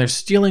Marines and they're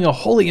stealing a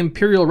holy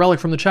Imperial relic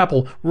from the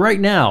chapel right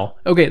now.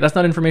 Okay, that's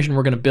not information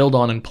we're going to build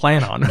on and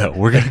plan on. No,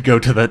 we're going to go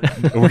to that.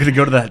 We're going to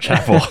go to that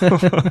chapel,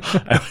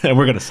 and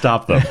we're going to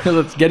stop them.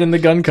 Let's get in the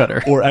gun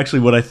cutter. Or actually,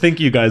 what I think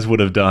you guys would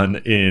have done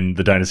in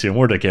the Dynasty on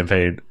Wardeck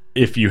campaign,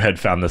 if you had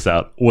found this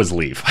out, was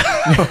leave.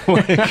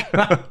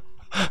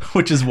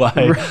 Which is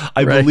why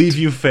I believe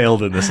you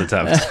failed in this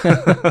attempt.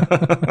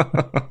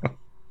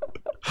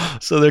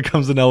 So there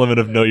comes an element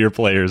of know your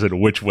players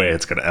and which way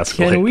it's going to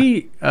escalate. Can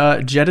we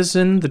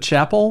jettison the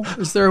chapel?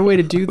 Is there a way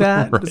to do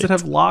that? Right. Does it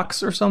have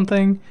locks or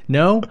something?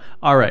 No?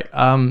 All right.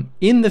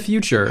 In the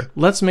future,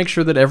 let's make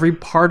sure that every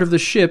part of the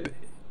ship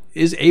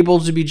is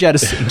able to be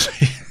jettisoned.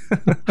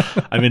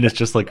 I mean, it's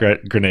just like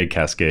grenade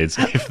cascades.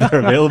 If they're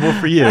available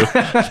for you,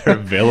 they're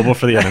available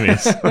for the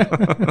enemies.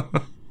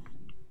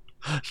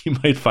 You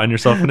might find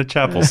yourself in a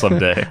chapel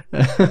someday.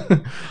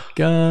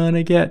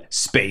 Gonna get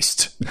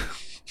spaced.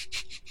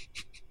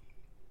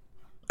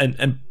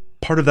 And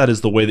part of that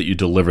is the way that you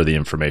deliver the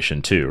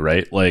information too,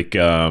 right? Like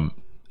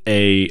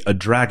a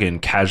dragon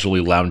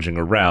casually lounging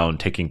around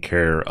taking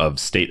care of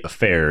state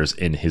affairs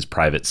in his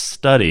private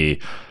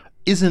study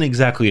isn't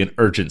exactly an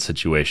urgent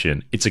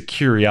situation. It's a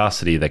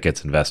curiosity that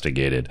gets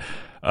investigated.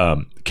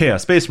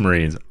 Chaos Space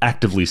Marines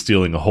actively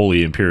stealing a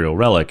holy Imperial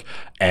relic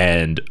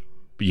and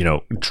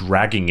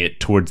dragging it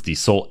towards the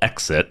sole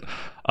exit.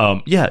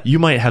 You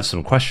might have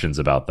some questions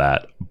about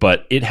that,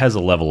 but it has a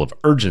level of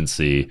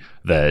urgency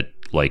that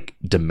like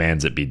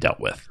demands it be dealt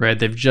with. Right.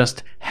 They've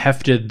just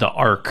hefted the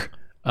arc.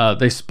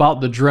 They spot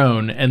the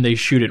drone and they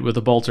shoot it with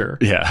a bolter.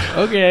 Yeah.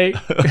 Okay.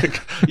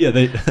 Yeah.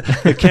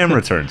 The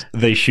camera turns.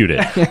 They shoot it.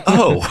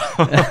 Oh.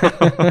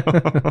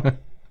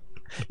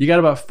 You got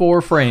about 4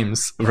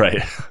 frames.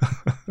 Right.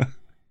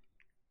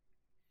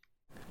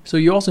 So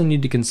you also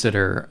need to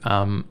consider,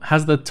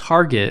 has the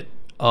target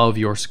of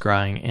your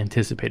scrying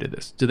anticipated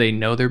this? Do they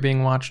know they're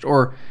being watched?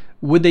 Or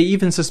would they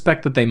even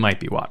suspect that they might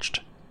be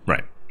watched?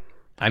 Right.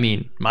 I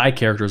mean, my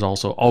characters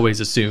also always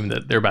assume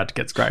that they're about to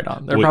get scryed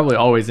on. They're probably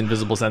always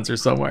invisible sensors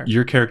somewhere.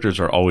 Your characters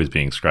are always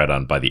being scryed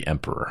on by the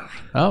Emperor.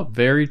 Oh,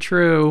 very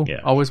true. Yeah.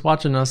 Always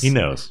watching us. He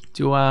knows.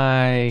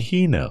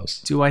 He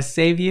knows. Do I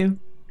save you?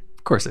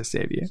 Of course I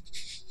save you.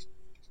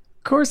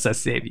 Of course I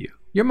save you.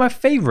 You're my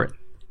favorite.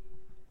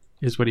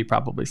 Is what he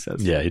probably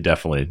says. Yeah, he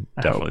definitely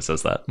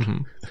says that.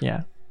 Mm-hmm.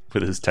 Yeah.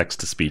 With his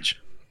text-to-speech.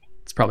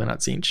 It's probably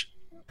not Sinch.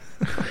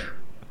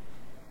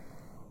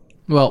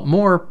 Well,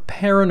 more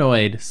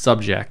paranoid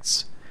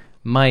subjects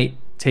might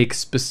take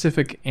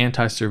specific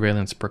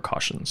anti-surveillance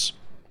precautions.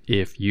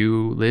 If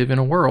you live in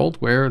a world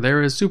where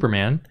there is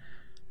Superman,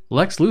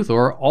 Lex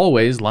Luthor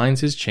always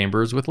lines his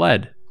chambers with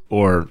lead.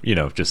 Or,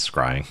 just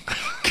scrying.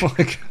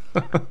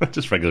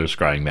 Just regular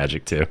scrying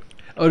magic, too.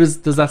 Oh,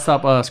 does that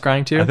stop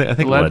scrying too? I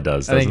think lead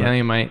does. I think it?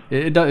 it might.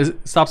 It does.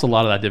 It stops a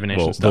lot of that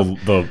divination stuff.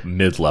 The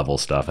mid-level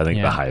stuff. I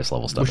think the highest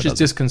level stuff, which is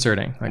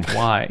disconcerting. Like,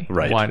 why?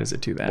 Right. Why does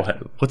it do that?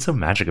 What's so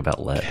magic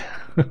about lead?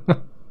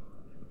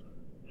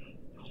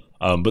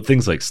 But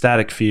things like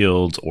static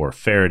fields or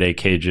Faraday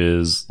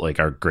cages like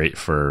are great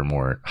for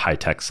more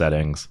high-tech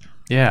settings.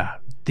 Yeah.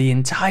 The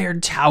entire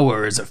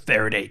tower is a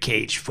Faraday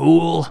cage,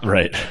 fool.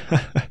 Right.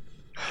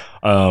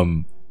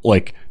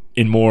 Like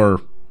in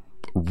more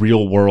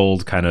real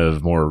world, kind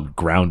of more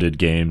grounded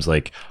games,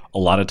 like a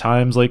lot of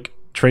times, like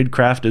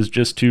tradecraft is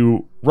just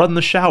to run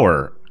the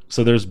shower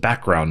so there's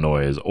background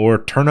noise,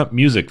 or turn up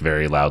music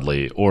very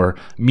loudly, or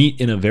meet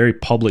in a very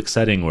public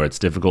setting where it's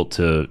difficult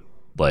to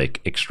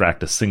like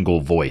extract a single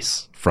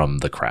voice from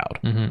the crowd.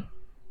 Mm-hmm.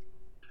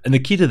 And the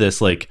key to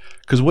this, like,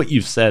 because what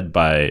you've said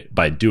by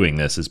doing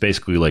this is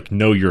basically like,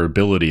 know your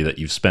ability that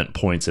you've spent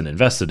points and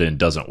invested in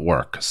doesn't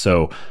work.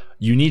 So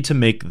you need to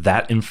make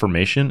that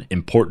information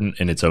important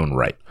in its own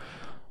right.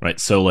 Right.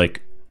 So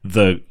like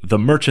the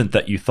merchant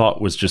that you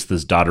thought was just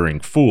this doddering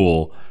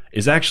fool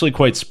is actually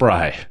quite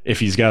spry if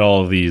he's got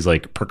all of these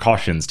like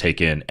precautions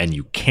taken and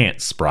you can't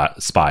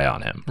spy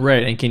on him.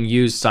 Right, and can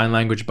use sign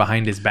language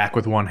behind his back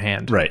with one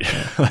hand. Right.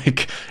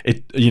 Like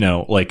it,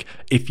 like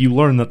if you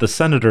learn that the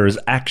senator is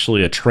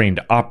actually a trained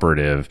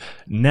operative,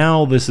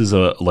 now this is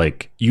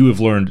you have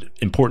learned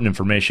important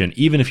information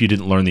even if you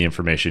didn't learn the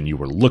information you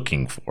were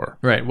looking for.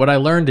 Right. What I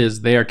learned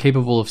is they are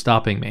capable of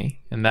stopping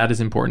me, and that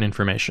is important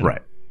information.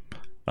 Right.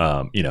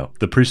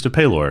 The priest of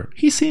Pelor,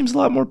 he seems a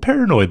lot more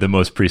paranoid than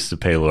most priests of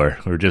Pelor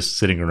who are just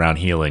sitting around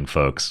healing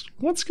folks.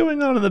 What's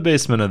going on in the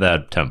basement of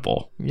that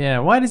temple? Yeah,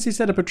 why does he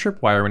set up a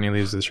tripwire when he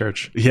leaves the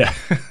church? Yeah.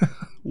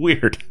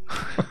 Weird.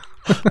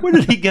 Where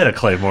did he get a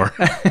claymore?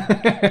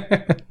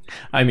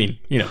 I mean,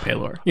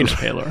 Pelor.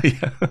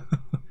 Pelor.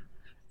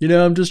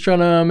 Yeah. I'm just trying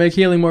to make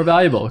healing more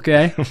valuable,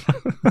 okay?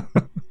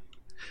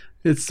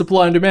 It's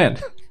supply and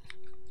demand.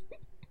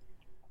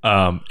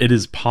 It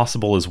is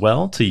possible as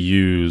well to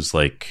use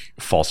like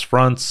false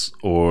fronts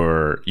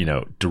or,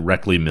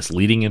 directly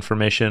misleading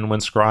information when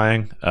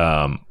scrying,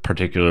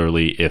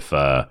 particularly if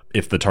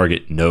the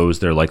target knows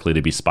they're likely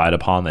to be spied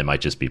upon. They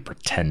might just be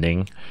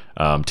pretending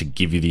to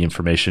give you the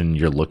information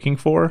you're looking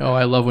for. Oh,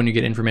 I love when you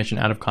get information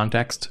out of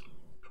context.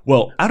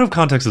 Well, out of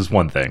context is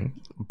one thing,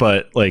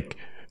 but like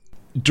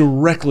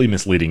directly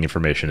misleading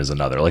information is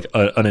another. Like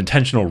an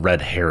intentional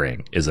red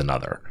herring is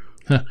another.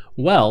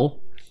 Well,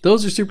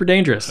 those are super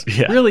dangerous.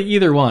 Yeah. Really,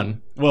 either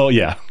one. Well,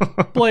 yeah.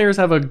 Players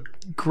have a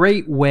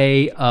great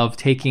way of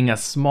taking a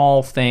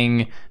small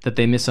thing that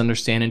they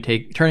misunderstand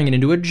and turning it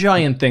into a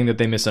giant thing that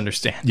they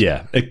misunderstand.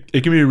 Yeah, it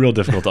can be real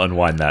difficult to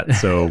unwind that.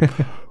 So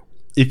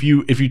if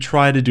you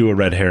try to do a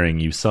red herring,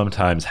 you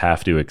sometimes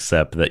have to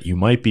accept that you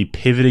might be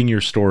pivoting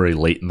your story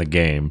late in the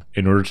game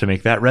in order to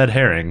make that red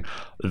herring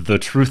the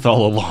truth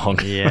all along.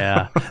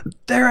 Yeah.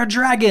 They're a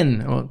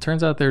dragon! Well, it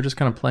turns out they're just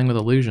kind of playing with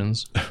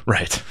illusions.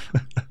 Right.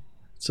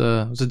 It's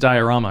a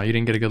diorama. You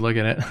didn't get a good look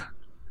at it.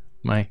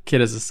 My kid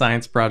has a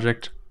science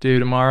project due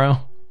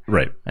tomorrow.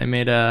 Right. I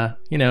made a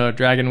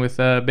dragon with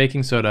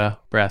baking soda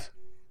breath.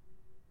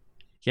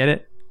 Get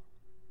it?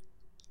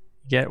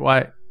 Get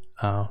why?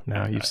 Oh,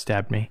 no, you've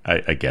stabbed me.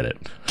 I get it.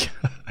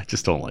 I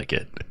just don't like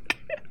it.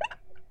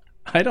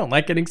 I don't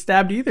like getting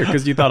stabbed either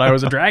because you thought I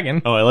was a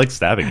dragon. Oh, I like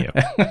stabbing you.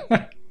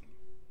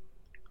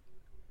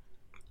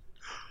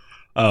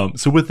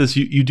 So with this,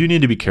 you do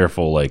need to be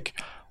careful, like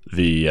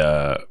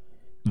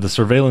the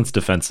surveillance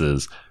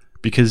defenses,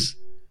 because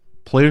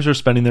players are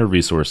spending their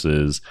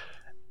resources,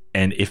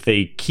 and if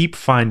they keep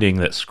finding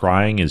that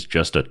scrying is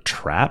just a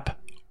trap,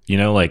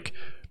 like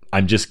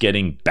I'm just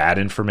getting bad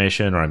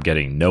information or I'm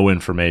getting no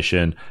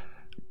information,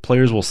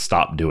 players will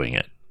stop doing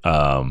it.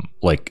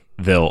 Like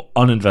they'll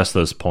uninvest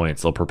those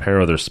points, they'll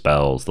prepare other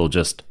spells, they'll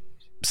just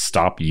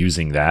stop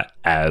using that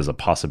as a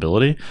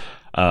possibility,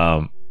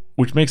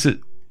 which makes it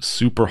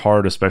super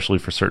hard, especially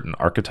for certain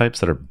archetypes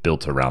that are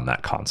built around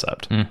that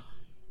concept.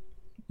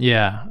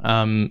 Yeah,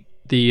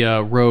 the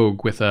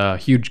rogue with a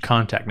huge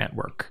contact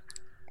network.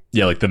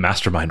 Yeah, like the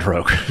mastermind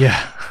rogue.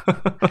 Yeah.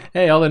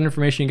 Hey, all that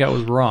information you got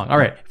was wrong. All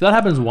right, if that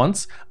happens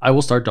once, I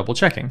will start double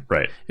checking.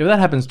 Right. If that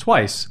happens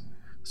twice,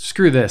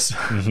 screw this.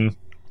 Mm-hmm.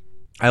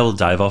 I will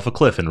dive off a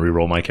cliff and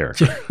reroll my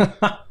character.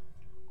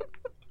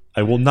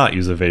 I will not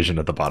use evasion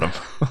at the bottom.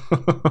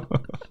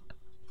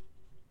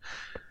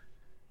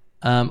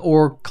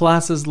 Or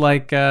classes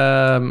like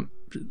the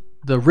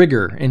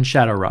rigger in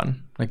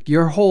Shadowrun. Like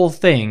your whole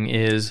thing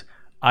is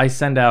I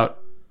send out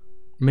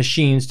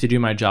machines to do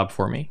my job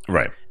for me.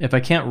 Right. If I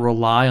can't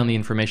rely on the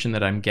information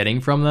that I'm getting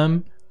from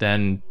them,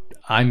 then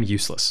I'm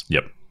useless.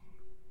 Yep.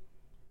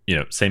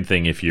 Same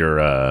thing if you're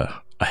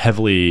a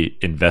heavily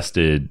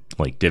invested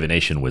like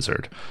divination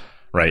wizard,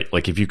 right?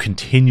 Like if you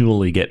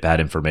continually get bad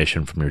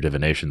information from your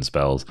divination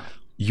spells,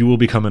 you will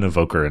become an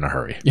evoker in a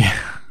hurry. Yeah.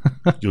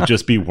 You'll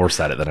just be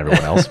worse at it than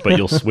everyone else, but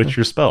you'll switch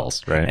your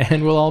spells, right?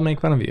 And we'll all make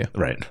fun of you.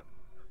 Right.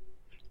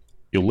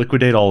 You'll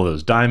liquidate all of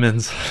those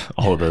diamonds,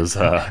 all those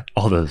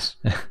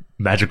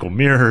magical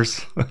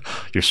mirrors,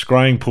 your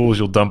scrying pools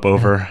you'll dump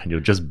over, and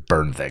you'll just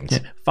burn things.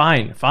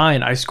 Fine.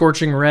 I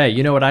scorching ray.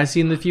 You know what I see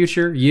in the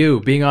future? You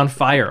being on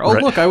fire. Oh,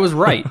 right. Look, I was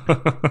right.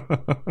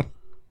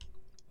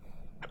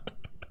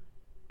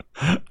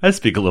 I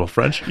speak a little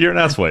French. You're an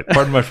asswipe.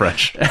 Pardon my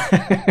French.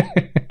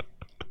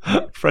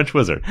 French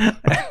wizard.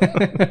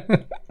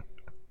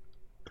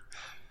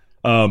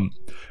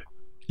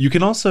 You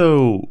can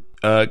also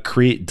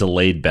create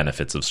delayed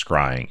benefits of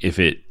scrying if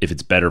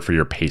it's better for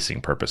your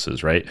pacing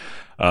purposes, right?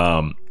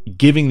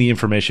 Giving the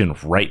information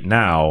right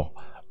now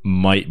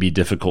might be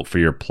difficult for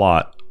your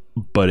plot,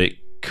 but it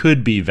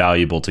could be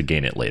valuable to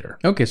gain it later.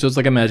 Okay, so it's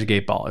like a magic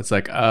 8-ball. It's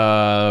like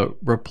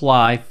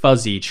reply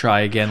fuzzy,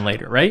 try again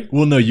later, right?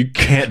 Well, no, you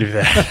can't do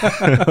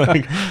that.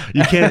 Like,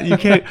 you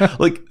can't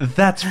like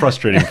that's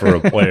frustrating for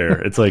a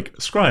player. It's like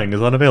scrying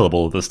is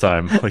unavailable at this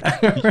time. Like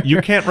you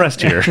can't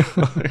rest here.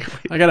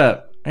 I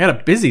got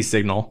a busy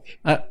signal.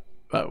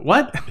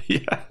 What?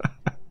 Yeah.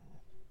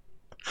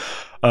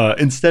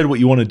 Instead, what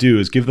you want to do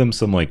is give them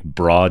some like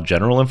broad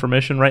general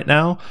information right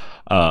now,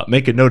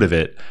 make a note of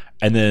it,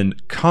 and then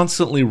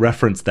constantly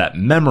reference that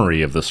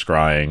memory of the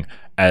scrying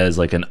as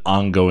like an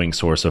ongoing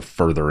source of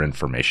further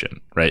information,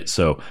 right?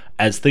 So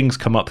as things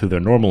come up through their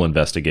normal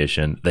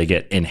investigation, they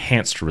get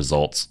enhanced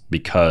results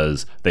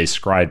because they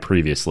scryed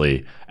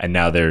previously, and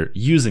now they're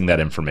using that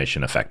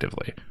information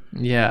effectively.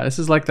 Yeah, this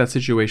is like that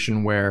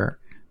situation where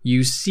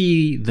you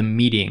see the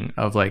meeting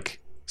of like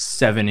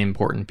 7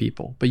 important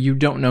people, but you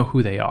don't know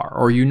who they are,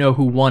 or you know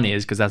who one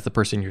is because that's the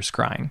person you're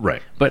scrying.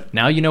 Right. But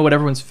now you know what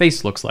everyone's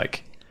face looks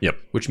like. Yep.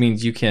 Which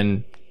means you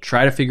can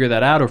try to figure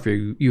that out, or if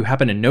you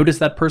happen to notice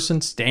that person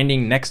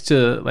standing next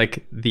to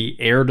like the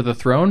heir to the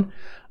throne.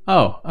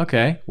 Oh,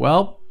 okay.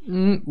 Well,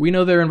 we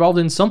know they're involved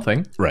in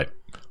something. Right.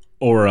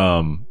 Or,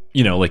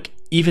 like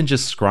even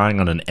just scrying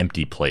on an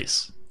empty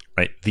place,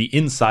 right? The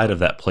inside of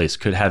that place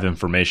could have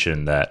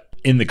information that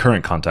in the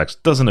current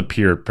context doesn't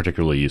appear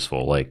particularly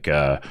useful. Like,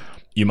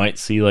 you might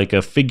see like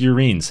a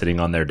figurine sitting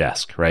on their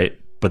desk, right?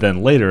 But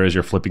then later, as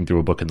you're flipping through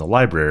a book in the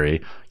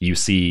library, you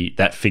see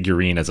that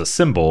figurine as a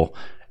symbol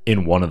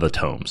in one of the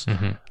tomes.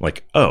 Mm-hmm.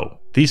 Like, oh,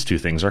 these two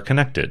things are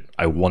connected.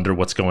 I wonder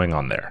what's going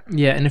on there.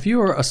 Yeah, and if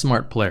you are a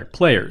smart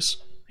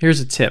players, here's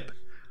a tip.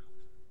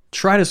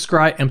 Try to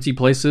scry empty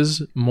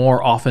places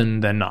more often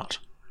than not.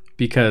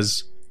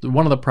 Because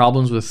one of the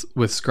problems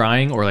with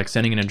scrying or like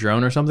sending in a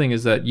drone or something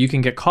is that you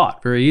can get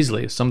caught very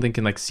easily. If something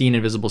can like see an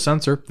invisible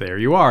sensor, there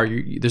you are.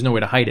 There's no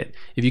way to hide it.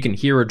 If you can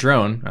hear a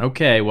drone,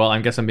 okay, well, I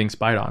guess I'm being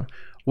spied on.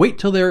 Wait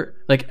till they're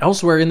like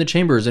elsewhere in the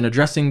chambers and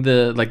addressing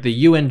the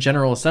UN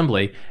General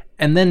Assembly,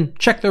 and then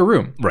check their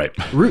room. Right.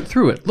 Root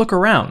through it. Look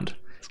around.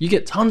 You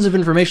get tons of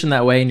information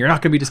that way, and you're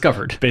not going to be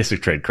discovered.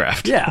 Basic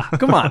tradecraft. Yeah,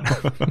 come on.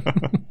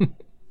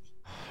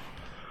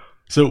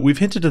 So we've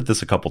hinted at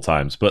this a couple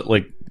times, but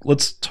like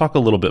let's talk a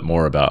little bit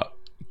more about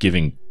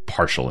giving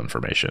partial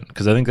information,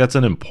 because I think that's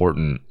an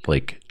important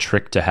like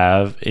trick to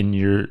have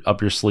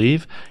up your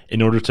sleeve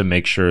in order to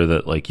make sure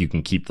that like you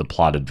can keep the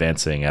plot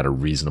advancing at a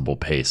reasonable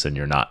pace and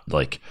you're not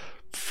like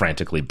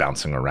frantically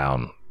bouncing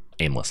around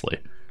aimlessly.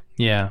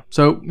 Yeah.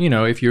 So,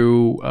 if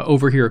you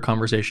overhear a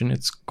conversation,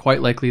 it's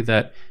quite likely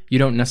that you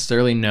don't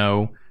necessarily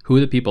know who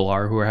the people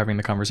are who are having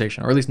the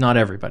conversation, or at least not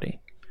everybody.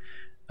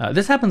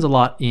 This happens a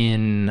lot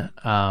in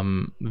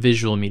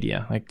visual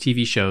media, like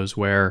TV shows,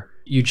 where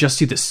you just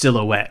see the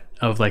silhouette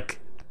of like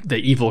the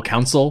evil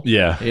council.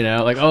 Yeah.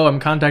 Like, oh, I'm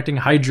contacting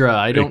Hydra.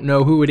 I don't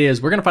know who it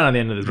is. We're going to find out at the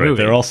end of this movie.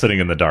 They're all sitting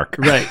in the dark.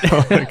 Right.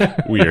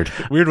 Like, weird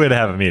way to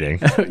have a meeting.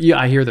 Yeah,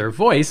 I hear their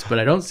voice, but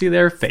I don't see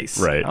their face.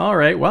 Right. All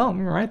right. Well,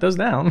 write those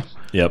down.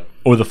 Yep.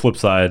 Or the flip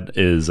side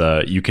is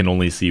you can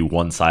only see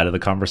one side of the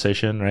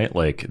conversation, right?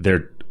 Like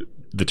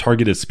the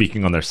target is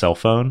speaking on their cell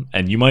phone,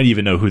 and you might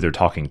even know who they're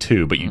talking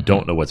to, but you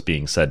don't know what's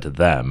being said to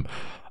them.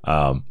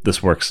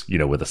 This works,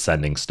 with a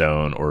sending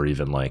stone, or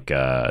even like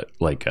a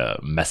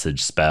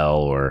message spell,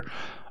 or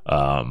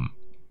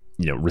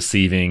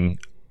receiving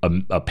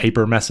a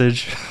paper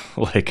message.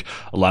 Like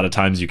a lot of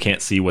times you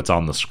can't see what's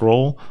on the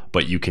scroll,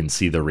 but you can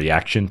see the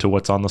reaction to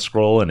what's on the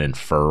scroll and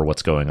infer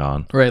what's going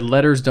on. Right.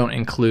 Letters don't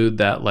include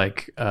that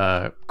like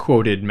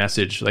quoted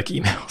message like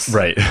emails.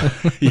 Right.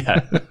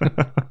 Yeah.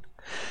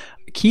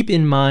 Keep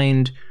in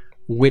mind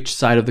which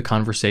side of the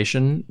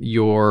conversation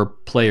your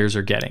players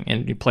are getting,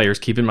 and players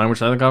keep in mind which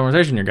side of the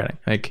conversation you're getting.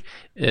 Like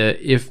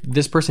if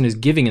this person is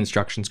giving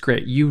instructions,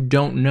 great. You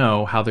don't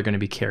know how they're going to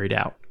be carried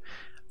out.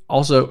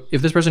 Also,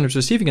 if this person is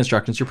receiving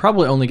instructions, you're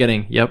probably only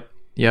getting, yep,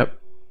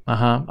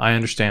 I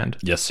understand.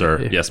 Yes,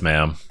 sir. Yes,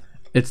 ma'am.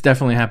 It's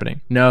definitely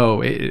happening.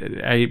 No,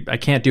 I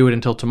can't do it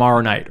until tomorrow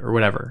night or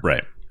whatever.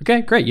 Right.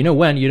 Okay, great. You know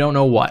when, you don't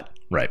know what.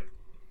 Right.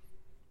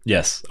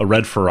 Yes, a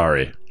red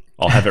Ferrari.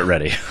 I'll have it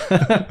ready.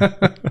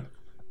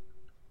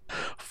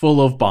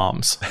 Full of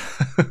bombs.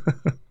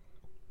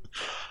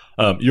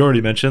 You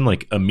already mentioned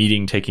like a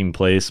meeting taking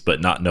place, but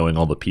not knowing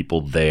all the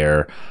people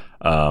there.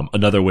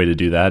 Another way to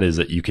do that is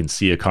that you can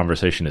see a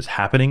conversation is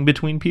happening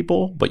between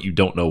people, but you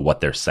don't know what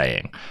they're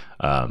saying.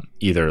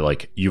 Either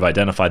like you've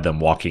identified them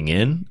walking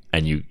in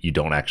and you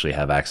don't actually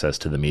have access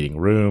to the meeting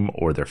room,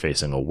 or they're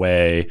facing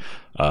away,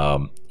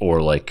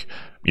 or like,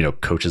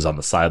 coaches on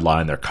the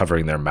sideline, they're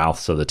covering their mouth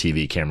so the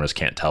TV cameras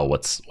can't tell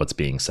what's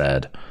being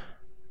said.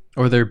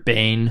 Or they're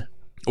Bane.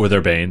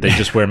 They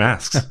just wear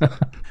masks.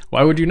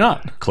 Why would you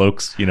not?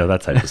 Cloaks,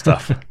 that type of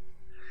stuff.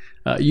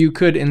 You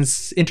could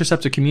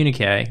intercept a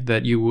communique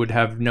that you would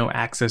have no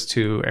access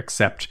to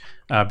except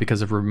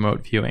because of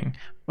remote viewing.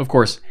 Of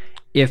course,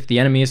 if the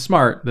enemy is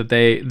smart, that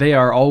they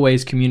are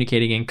always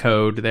communicating in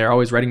code. They're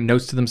always writing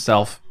notes to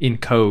themselves in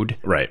code.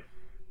 Right.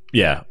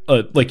 Yeah.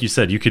 Like you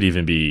said, you could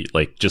even be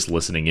like just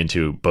listening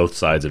into both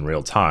sides in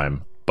real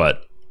time,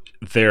 but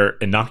they're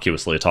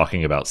innocuously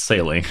talking about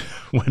sailing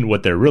when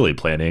what they're really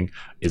planning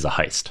is a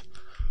heist.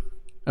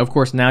 Of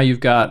course, now you've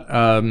got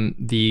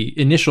the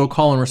initial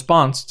call and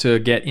response to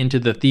get into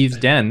the thieves'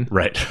 den.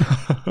 Right.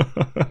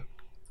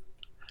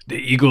 The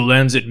eagle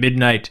lands at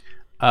midnight.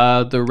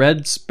 The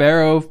red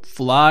sparrow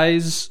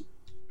flies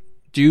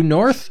due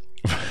north.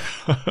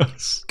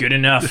 Good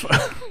enough.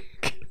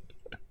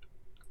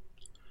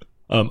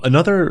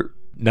 Another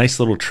nice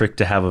little trick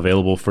to have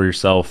available for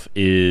yourself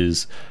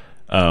is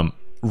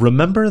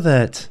remember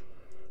that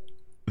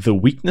the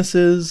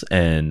weaknesses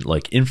and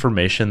like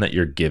information that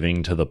you're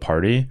giving to the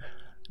party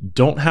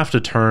don't have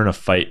to turn a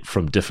fight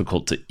from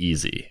difficult to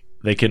easy.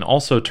 They can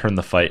also turn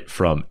the fight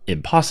from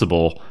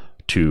impossible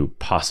to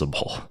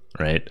possible,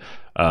 right?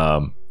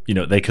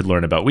 They could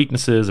learn about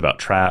weaknesses, about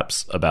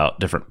traps, about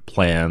different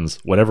plans,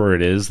 whatever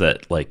it is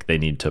that like they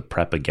need to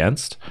prep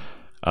against.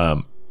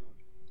 The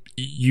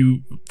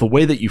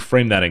way that you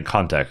frame that in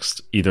context,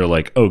 either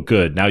like, oh,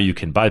 good, now you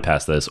can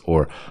bypass this,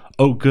 or,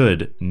 oh,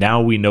 good, now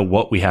we know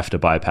what we have to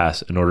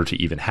bypass in order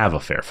to even have a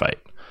fair fight.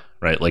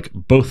 Right? Like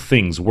both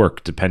things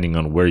work depending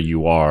on where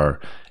you are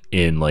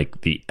in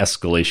like the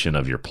escalation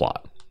of your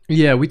plot.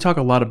 Yeah, we talk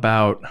a lot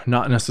about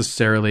not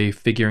necessarily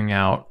figuring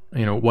out,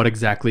 what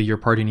exactly your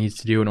party needs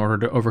to do in order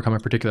to overcome a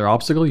particular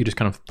obstacle. You just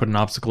kind of put an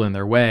obstacle in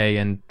their way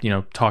and,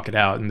 talk it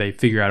out, and they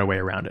figure out a way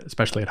around it,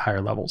 especially at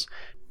higher levels.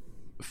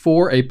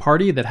 For a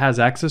party that has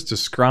access to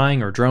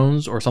scrying or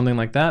drones or something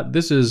like that,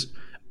 this is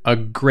a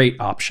great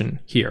option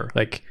here.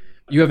 Like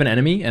you have an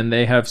enemy and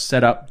they have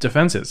set up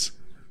defenses.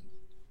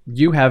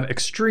 You have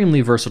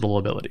extremely versatile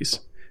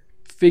abilities.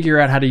 Figure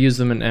out how to use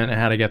them and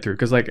how to get through.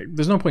 Because like,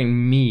 there's no point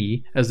in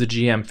me as the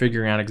GM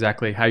figuring out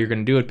exactly how you're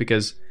going to do it,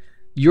 because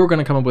you're going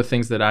to come up with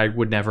things that I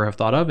would never have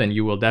thought of, and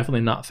you will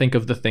definitely not think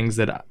of the things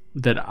that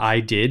I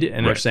did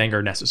and are saying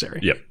are necessary.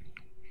 Yep.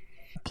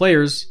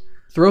 Players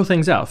throw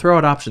things out, throw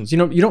out options. You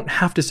don't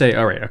have to say,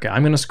 all right, okay,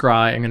 I'm going to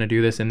scry, I'm going to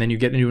do this, and then you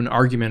get into an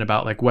argument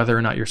about like whether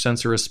or not your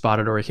sensor is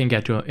spotted or it can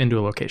get into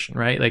a location,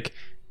 right? Like,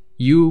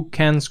 you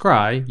can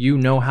scry, you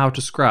know how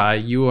to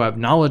scry, you have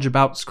knowledge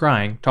about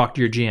scrying, talk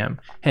to your GM.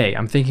 Hey,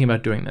 I'm thinking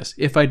about doing this.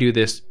 If I do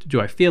this,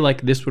 do I feel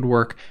like this would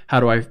work? How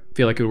do I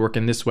feel like it would work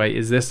in this way?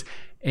 Is this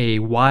a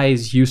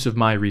wise use of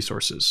my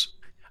resources?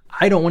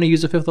 I don't want to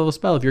use a 5th level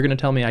spell if you're going to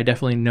tell me I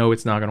definitely know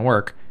it's not going to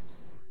work.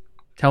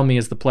 Tell me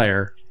as the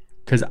player,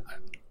 because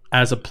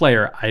as a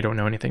player, I don't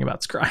know anything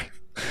about scrying.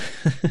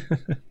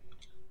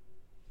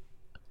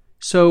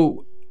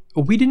 So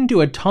we didn't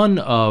do a ton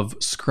of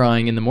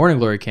scrying in the Morning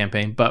Glory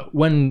campaign, but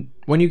when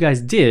you guys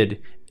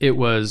did, it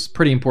was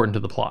pretty important to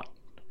the plot.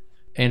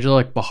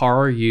 Angelic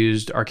Bahar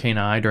used Arcane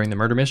Eye during the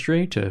murder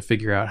mystery to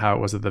figure out how it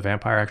was that the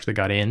vampire actually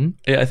got in.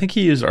 Yeah, I think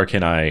he used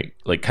Arcane Eye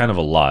like kind of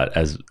a lot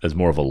as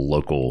more of a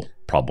local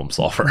problem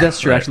solver. That's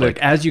true. Right? Actually, like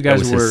as you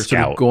guys were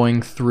sort of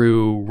going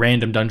through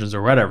random dungeons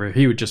or whatever,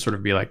 he would just sort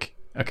of be like,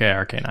 okay,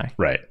 Arcane Eye.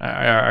 Right.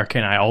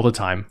 Arcane Eye all the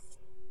time.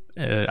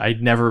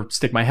 I'd never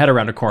stick my head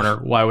around a corner.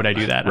 Why would I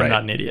do that? Right. I'm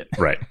not an idiot.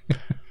 Right.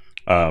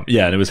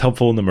 Yeah, and it was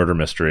helpful in the murder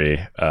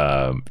mystery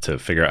to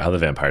figure out how the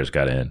vampires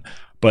got in.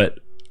 But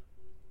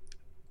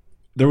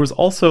there was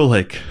also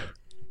like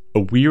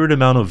a weird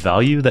amount of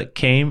value that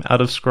came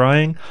out of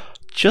scrying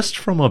just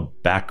from a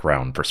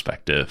background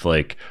perspective.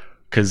 Like,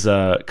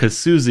 because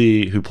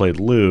Susie, who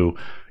played Lou,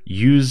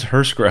 used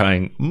her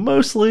scrying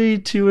mostly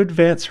to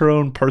advance her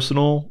own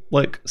personal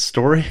like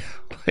story.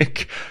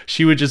 Like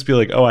she would just be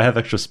like, oh, I have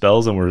extra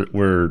spells and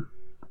we're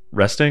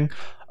resting.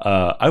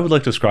 I would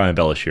like to scry on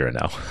Belashira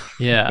now.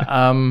 Yeah.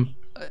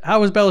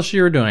 How is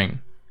Belashira doing?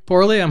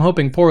 Poorly? I'm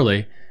hoping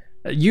poorly.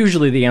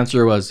 Usually the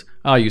answer was,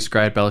 oh, you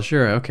scryed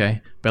Belashira.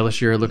 Okay.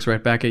 Belashira looks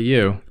right back at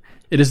you.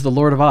 It is the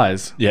Lord of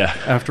Eyes. Yeah.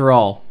 After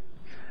all.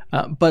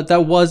 But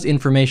that was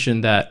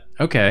information that,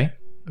 okay,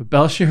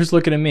 Belashira's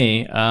looking at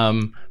me.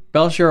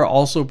 Belashira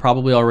also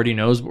probably already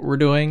knows what we're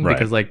doing, right,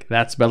 because like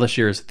that's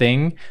Belashira's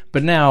thing.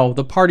 But now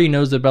the party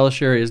knows that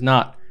Belashira is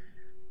not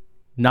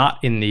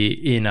in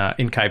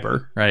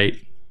Kyber, right?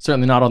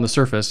 Certainly not on the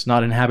surface,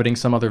 not inhabiting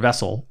some other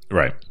vessel.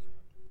 Right.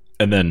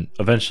 And then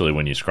eventually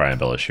when you scry on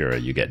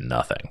Belashira, you get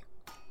nothing.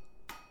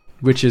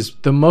 Which is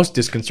the most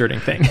disconcerting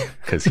thing.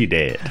 Because he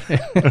dead.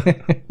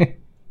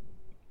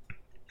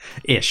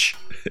 Ish.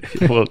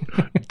 Well,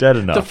 dead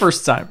enough. The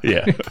first time.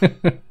 Yeah.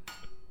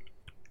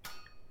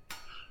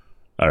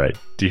 All right.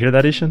 Do you hear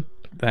that, Ishan?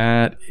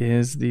 That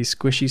is the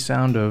squishy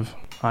sound of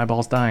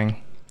eyeballs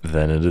dying.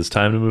 Then it is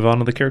time to move on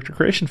to the Character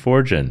Creation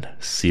Forge and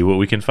see what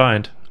we can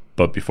find.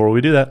 But before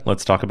we do that,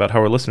 let's talk about how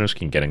our listeners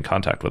can get in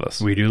contact with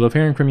us. We do love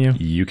hearing from you.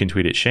 You can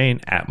tweet at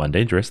Shane at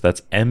Mundangerous.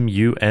 That's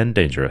MUN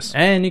Dangerous.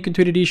 And you can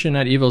tweet at Ishan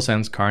at Evil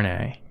Sense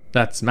Carne.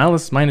 That's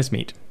malice minus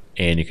meat.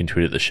 And you can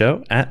tweet at the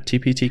show at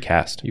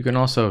TPTcast. You can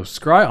also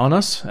scry on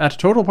us at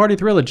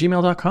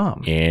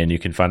totalpartythrill@gmail.com. And you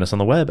can find us on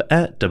the web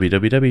at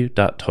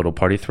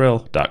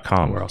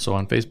www.totalpartythrill.com. We're also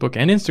on Facebook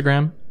and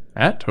Instagram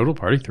at Total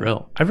Party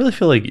Thrill. I really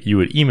feel like you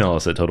would email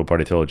us at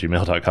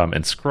totalpartythrill@gmail.com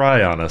and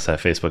scry on us at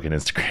Facebook and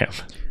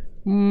Instagram.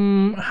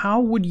 How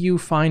would you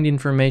find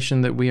information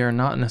that we are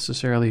not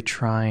necessarily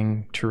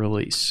trying to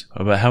release?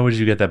 But how would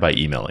you get that by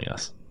emailing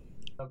us?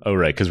 Oh,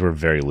 right, because we're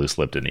very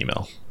loose-lipped in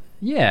email.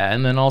 Yeah,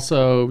 and then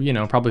also,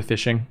 probably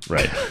phishing.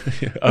 Right.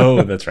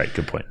 Oh, that's right.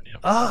 Good point. Yeah.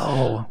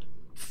 Oh,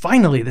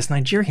 finally, this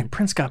Nigerian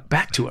prince got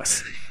back to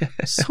us.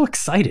 So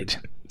excited.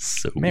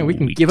 So Man, we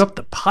can give up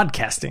the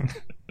podcasting.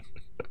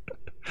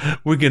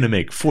 We're going to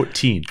make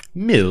 $14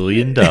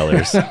 million.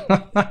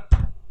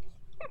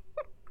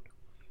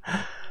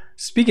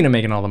 Speaking of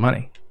making all the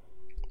money,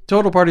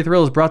 Total Party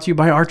Thrill is brought to you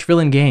by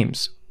Archvillain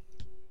Games.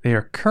 They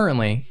are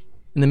currently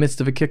in the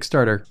midst of a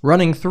Kickstarter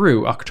running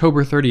through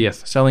October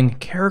 30th, selling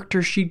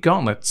character sheet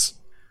gauntlets,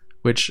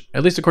 which,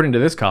 at least according to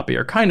this copy,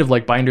 are kind of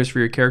like binders for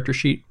your character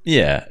sheet.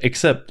 Yeah,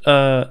 except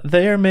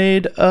they are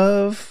made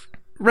of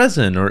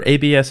resin or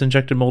ABS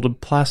injected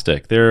molded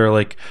plastic. They're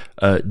like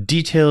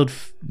detailed,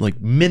 like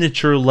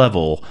miniature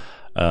level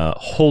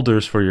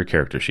holders for your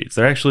character sheets.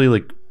 They're actually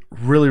like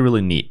really,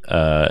 really neat.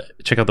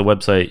 Check out the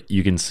website.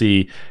 You can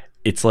see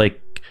it's like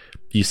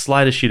you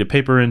slide a sheet of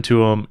paper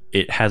into them.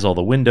 It has all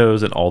the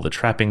windows and all the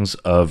trappings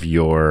of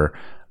your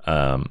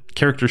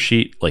character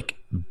sheet, like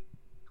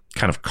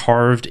kind of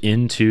carved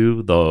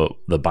into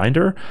the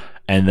binder.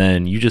 And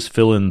then you just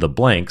fill in the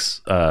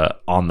blanks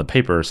on the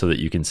paper so that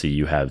you can see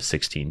you have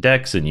 16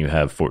 dex and you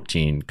have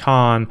 14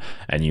 con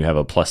and you have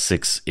a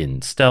 +6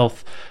 in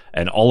stealth.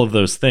 And all of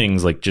those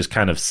things like just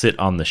kind of sit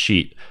on the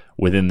sheet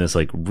within this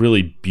like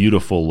really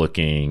beautiful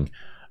looking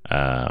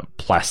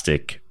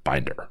plastic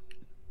binder.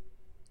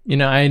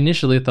 I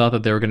initially thought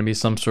that there were going to be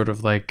some sort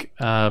of like,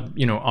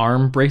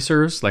 arm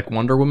bracers like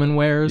Wonder Woman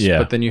wears. Yeah.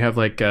 But then you have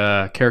like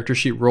a character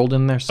sheet rolled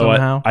in there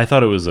somehow. I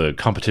thought it was a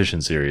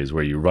competition series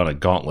where you run a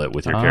gauntlet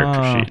with your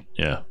character sheet.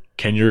 Yeah.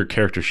 Can your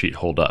character sheet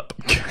hold up?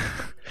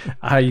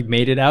 I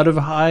made it out of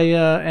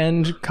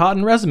high-end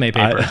cotton resume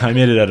paper. I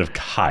made it out of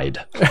hide.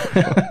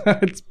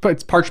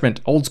 It's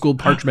parchment, old school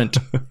parchment.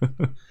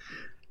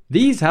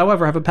 These,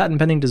 however, have a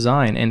patent-pending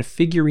design and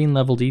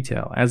figurine-level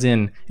detail, as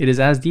in, it is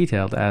as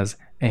detailed as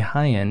a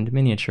high-end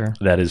miniature.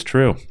 That is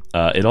true.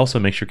 It also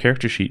makes your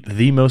character sheet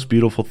the most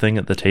beautiful thing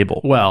at the table.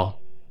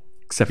 Well,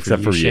 except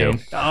for you,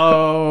 Shane.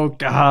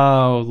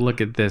 Oh, look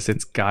at this.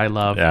 It's guy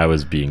love. I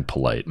was being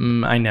polite.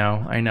 I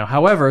know.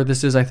 However,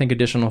 this is, I think,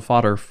 additional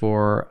fodder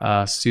for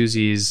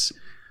Susie's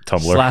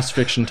Tumblr.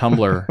 /fiction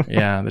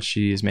Tumblr, that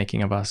she is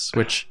making of us,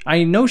 which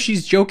I know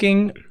she's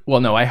joking.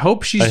 Well, no, I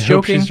hope she's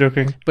joking.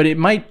 But it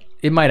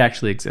might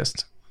actually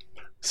exist.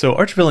 So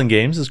Archvillain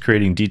Games is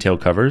creating detailed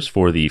covers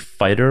for the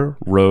Fighter,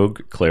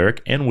 Rogue,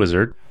 Cleric, and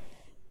Wizard,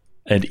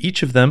 and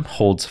each of them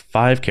holds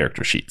 5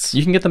 character sheets.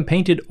 You can get them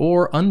painted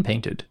or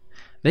unpainted.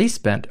 They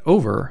spent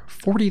over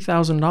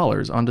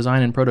 $40,000 on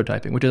design and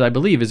prototyping, which I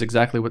believe is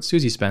exactly what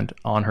Susie spent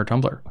on her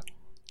Tumblr.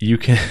 You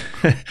can,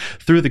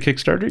 through the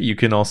Kickstarter, you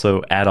can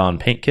also add on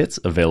paint kits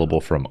available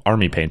from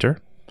Army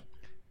Painter.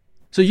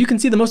 So you can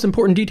see the most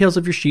important details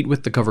of your sheet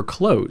with the cover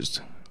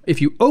closed. If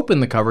you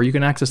open the cover, you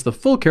can access the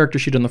full character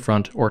sheet on the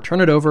front, or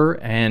turn it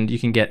over and you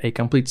can get a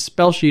complete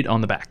spell sheet on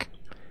the back.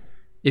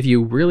 If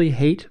you really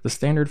hate the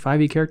standard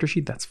 5e character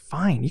sheet, that's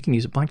fine. You can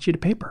use a blank sheet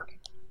of paper.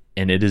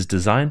 And it is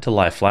designed to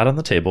lie flat on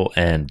the table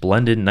and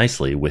blend in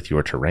nicely with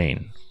your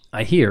terrain.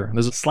 I hear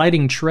there's a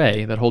sliding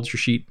tray that holds your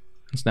sheet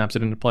and snaps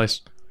it into place.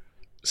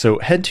 So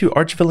head to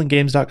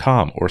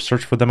archvillaingames.com or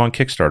search for them on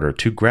Kickstarter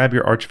to grab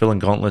your Archvillain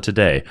Gauntlet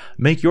today.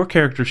 Make your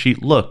character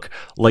sheet look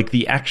like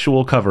the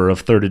actual cover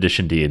of 3rd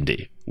edition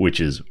D&D, which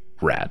is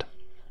rad.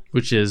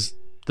 Which is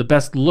the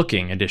best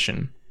looking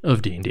edition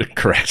of D&D.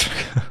 Correct.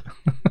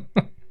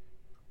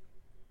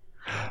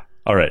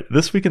 All right,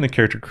 this week in the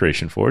Character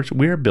Creation Forge,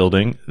 we are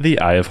building the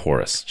Eye of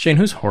Horus. Shane,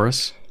 who's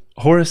Horus?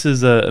 Horus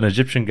is an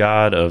Egyptian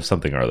god of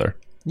something or other.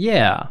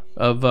 Yeah,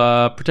 of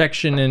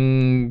protection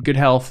and good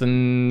health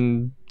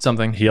and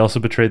something. He also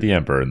betrayed the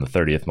Emperor in the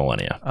 30th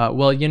millennia.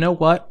 Well, you know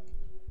what?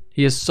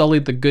 He has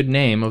sullied the good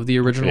name of the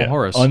original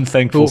Horus.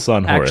 Unthankful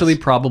son Horus. Actually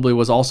probably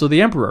was also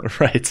the Emperor.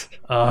 Right.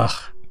 Ugh,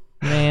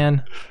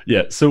 man.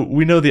 Yeah, so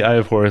we know the Eye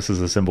of Horus is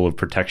a symbol of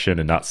protection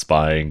and not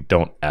spying.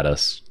 Don't at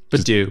us.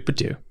 But do.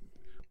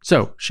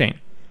 So,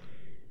 Shane,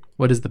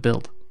 what is the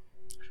build?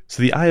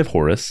 So the Eye of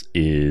Horus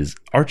is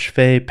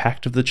Archfey,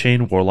 Pact of the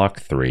Chain,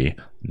 Warlock 3,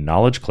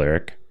 Knowledge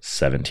Cleric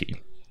 17.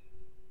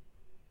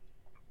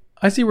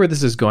 I see where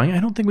this is going. I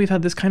don't think we've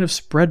had this kind of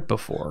spread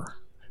before.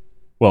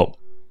 Well,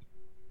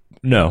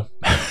 no.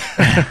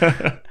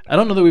 I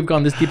don't know that we've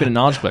gone this deep into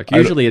Knowledge Cleric.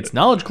 Usually it's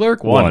Knowledge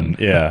Cleric 1.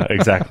 Yeah,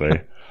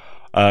 exactly.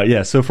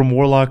 So from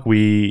Warlock,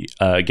 we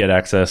get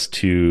access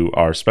to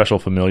our special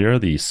familiar,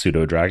 the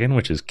Pseudo Dragon,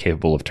 which is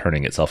capable of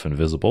turning itself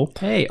invisible.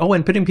 Hey,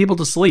 and putting people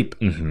to sleep.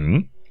 Mm-hmm.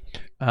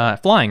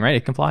 Flying, right?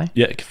 It can fly?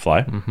 Yeah, it can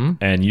fly. Mm-hmm.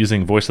 And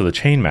using Voice of the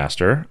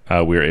Chainmaster,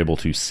 we are able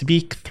to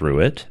speak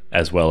through it,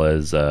 as well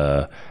as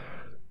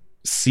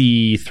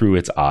see through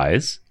its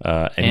eyes.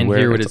 And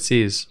hear what it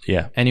sees.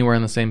 Yeah. Anywhere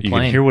on the same plane. You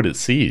can hear what it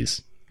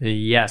sees.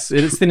 Yes,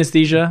 it is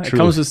synesthesia. It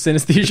comes with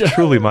synesthesia.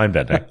 Truly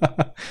mind-bending.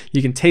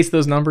 You can taste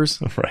those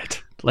numbers.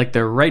 Right. Like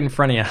they're right in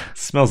front of you.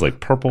 Smells like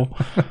purple.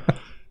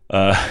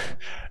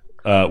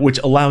 Which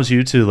allows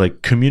you to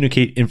like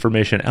communicate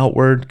information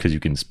outward because you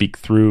can speak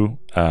through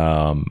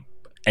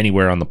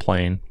anywhere on the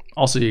plane.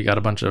 Also, you got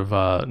a bunch of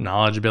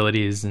knowledge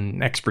abilities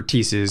and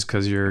expertises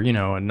because you're,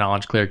 a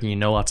knowledge cleric and you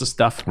know lots of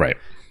stuff. Right.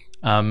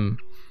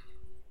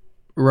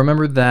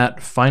 Remember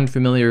that Find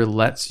Familiar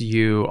lets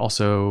you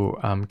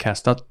also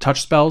cast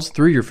touch spells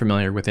through your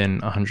familiar within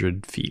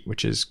 100 feet,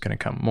 which is going to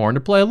come more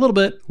into play a little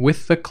bit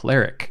with the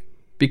cleric.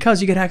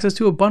 Because you get access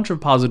to a bunch of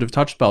positive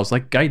touch spells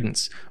like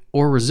Guidance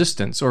or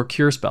Resistance or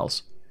Cure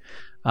spells.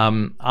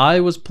 I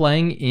was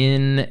playing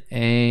in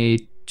a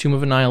Tomb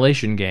of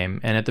Annihilation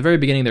game, and at the very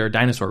beginning there are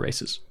dinosaur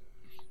races.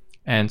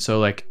 And so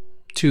like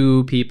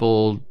 2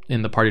 people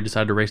in the party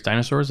decided to race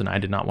dinosaurs, and I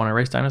did not want to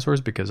race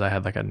dinosaurs because I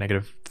had like a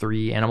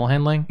 -3 animal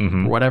handling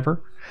or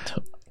whatever.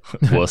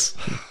 Wuss.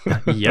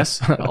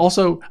 Yes.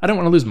 Also, I don't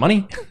want to lose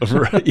money.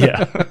 Right.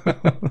 Yeah.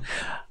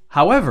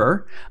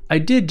 However, I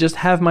did just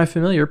have my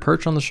familiar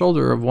perch on the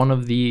shoulder of one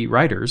of the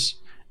riders,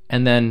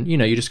 and then,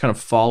 you just kind of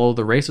follow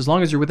the race. As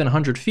long as you're within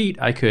 100 feet,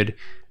 I could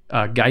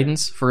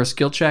Guidance for a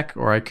skill check,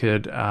 or I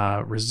could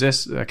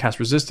cast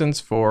Resistance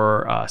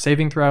for a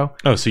saving throw.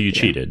 Oh, so you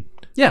cheated.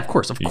 Yeah, of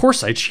course. Of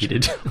course I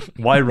cheated.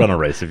 Why run a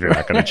race if you're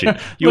not going to cheat?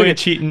 You ain't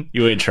cheating.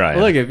 You ain't trying.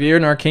 Look, if you're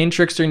an arcane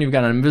trickster and you've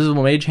got an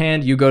invisible mage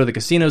hand, you go to the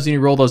casinos and you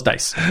roll those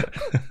dice.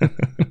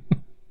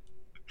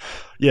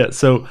 Yeah,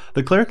 so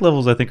the cleric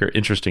levels I think are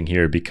interesting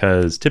here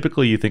because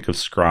typically you think of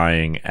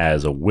scrying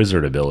as a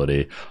wizard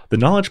ability. The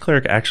knowledge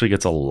cleric actually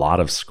gets a lot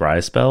of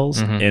scry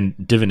spells and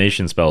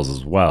divination spells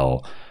as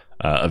well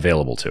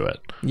available to it.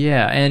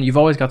 Yeah, and you've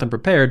always got them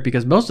prepared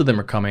because most of them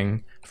are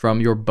coming from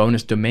your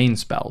bonus domain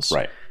spells.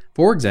 Right.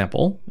 For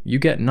example, you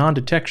get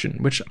non-detection,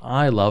 which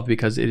I love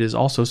because it is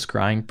also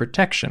scrying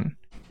protection.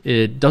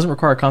 It doesn't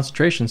require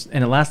concentration,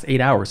 and it lasts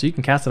 8 hours, so you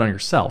can cast it on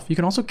yourself. You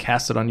can also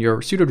cast it on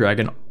your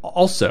pseudo-dragon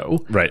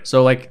also. Right.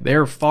 So, like,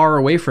 they're far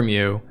away from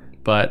you,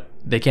 but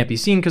they can't be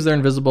seen because they're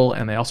invisible,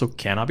 and they also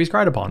cannot be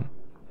scryed upon.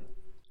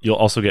 You'll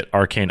also get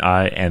Arcane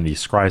Eye and the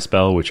Scry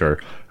spell, which are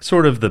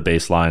sort of the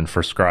baseline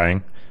for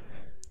scrying.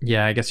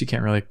 Yeah, I guess you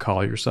can't really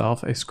call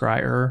yourself a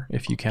scryer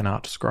if you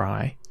cannot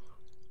scry.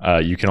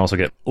 You can also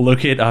get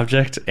Locate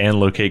Object and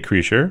Locate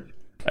Creature,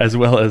 as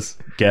well as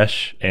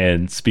Gesh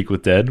and Speak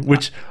with Dead,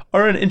 which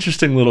are an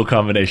interesting little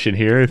combination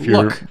here if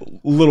you're a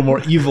little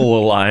more evil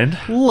aligned.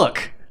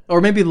 Or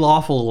maybe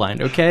lawful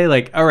aligned, okay?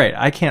 Like, all right,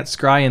 I can't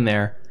scry in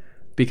there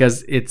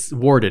because it's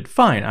warded.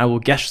 Fine, I will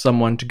Gesh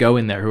someone to go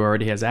in there who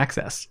already has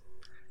access.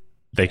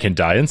 They can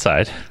die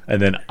inside,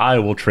 and then I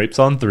will traipse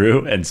on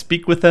through and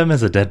speak with them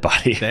as a dead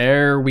body.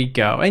 There we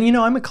go. And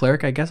I'm a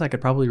cleric. I guess I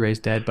could probably raise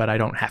dead, but I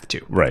don't have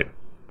to. Right.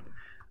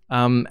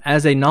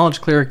 As a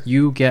knowledge cleric,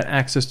 you get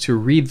access to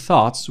read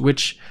thoughts,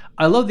 which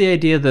I love the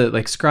idea that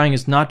like scrying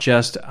is not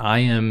just I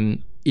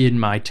am in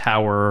my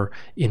tower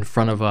in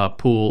front of a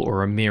pool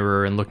or a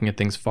mirror and looking at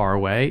things far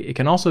away. It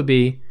can also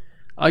be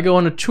I go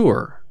on a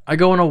tour. I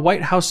go on a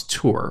White House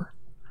tour.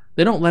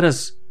 They don't let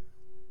us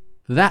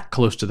that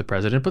close to the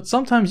president, but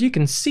sometimes you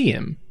can see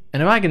him.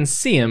 And if I can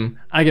see him,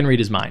 I can read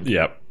his mind.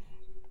 Yep.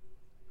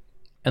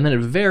 And then at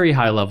very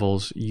high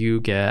levels, you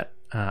get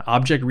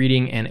object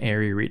reading and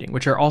area reading,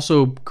 which are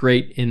also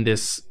great in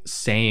this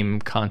same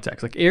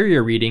context. Like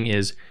area reading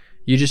is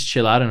you just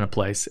chill out in a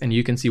place and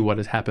you can see what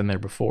has happened there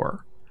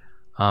before.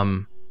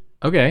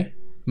 Okay,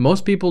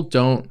 most people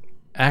don't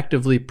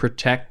actively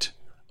protect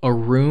a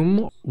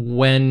room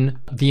when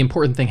the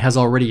important thing has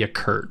already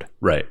occurred.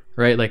 Right.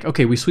 Right? Like,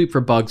 okay, we sweep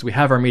for bugs, we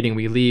have our meeting,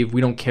 we leave,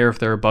 we don't care if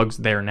there are bugs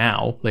there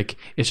now. Like,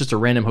 it's just a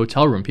random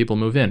hotel room, people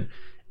move in.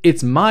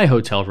 It's my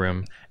hotel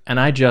room, and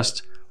I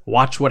just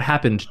watch what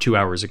happened 2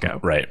 hours ago.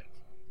 Right.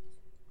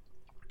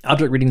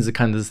 Object reading is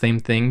kind of the same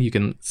thing. You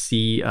can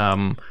see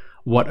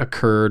what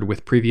occurred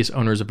with previous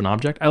owners of an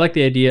object. I like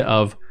the idea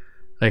of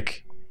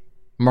like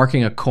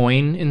marking a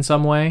coin in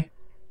some way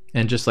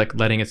and just like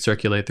letting it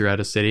circulate throughout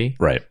a city.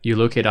 Right. You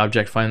locate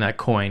object, find that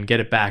coin, get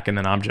it back, and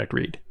then object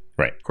read.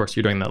 Right. Of course,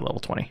 you're doing that at level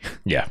 20.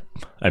 Yeah.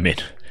 I mean,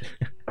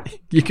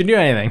 you can do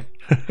anything.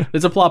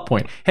 It's a plot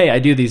point. Hey, I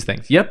do these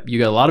things. Yep, you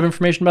got a lot of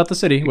information about the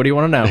city. What do you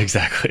want to know?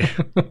 Exactly.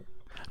 I'm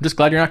just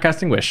glad you're not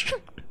casting Wish.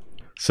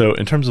 So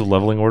in terms of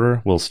leveling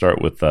order, we'll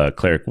start with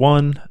Cleric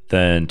 1,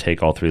 then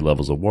take all 3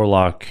 levels of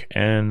Warlock,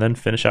 and then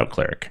finish out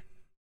Cleric.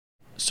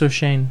 So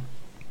Shane,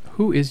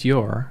 who is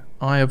your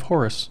Eye of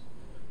Horus?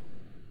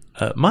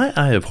 My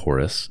Eye of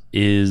Horus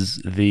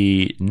is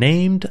the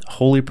named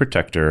Holy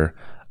Protector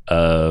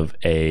of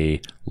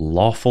a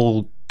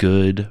lawful,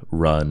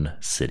 good-run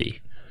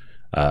city.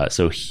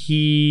 So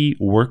he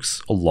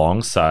works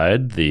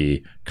alongside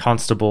the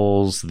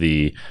constables,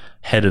 the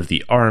head of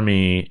the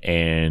army,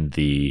 and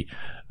the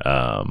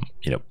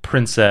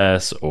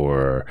princess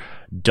or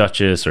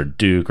duchess or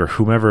duke or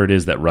whomever it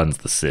is that runs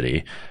the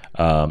city,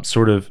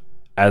 sort of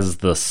as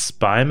the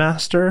spy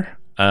master,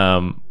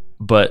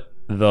 but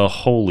the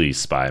holy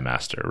spy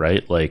master,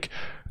 right? Like,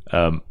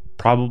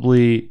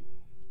 probably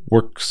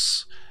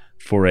works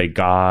for a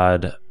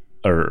god,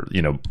 or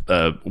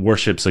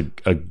worships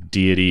a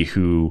deity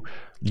who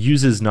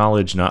uses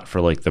knowledge not for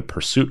like the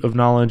pursuit of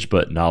knowledge,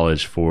 but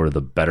knowledge for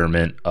the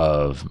betterment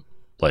of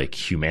like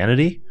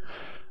humanity.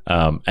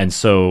 And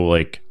so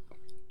like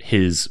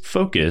his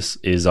focus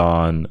is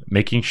on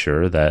making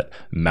sure that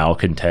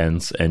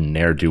malcontents and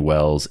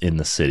ne'er-do-wells in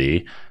the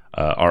city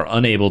are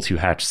unable to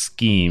hatch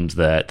schemes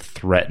that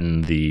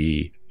threaten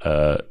the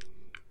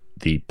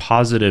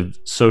positive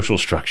social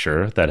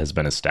structure that has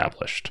been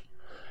established.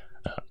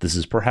 This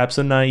is perhaps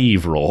a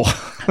naive role.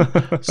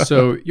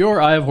 So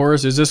your Eye of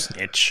Horus is a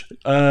snitch.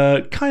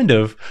 Kind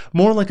of.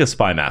 More like a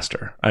spy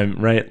master.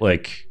 I'm right,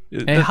 like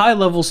a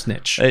high-level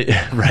snitch.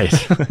 Right.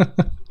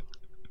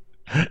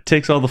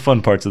 Takes all the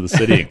fun parts of the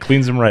city and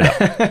cleans them right up.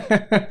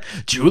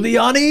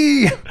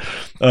 Giuliani!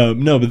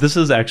 No, but this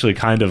is actually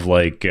kind of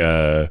like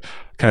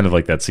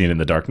that scene in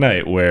The Dark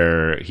Knight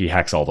where he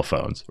hacks all the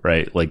phones,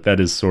 right? Like that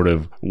is sort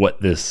of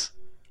what this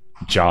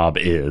job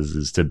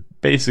is to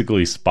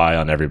basically spy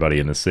on everybody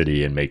in the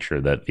city and make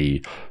sure that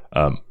the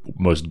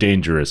most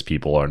dangerous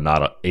people are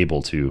not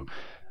able to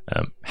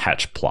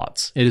hatch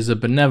plots. It is a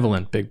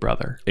benevolent Big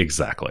Brother.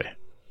 Exactly.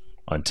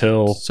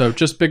 So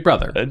just Big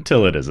Brother.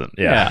 Until it isn't.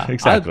 Yeah,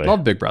 exactly. I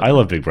love Big Brother. I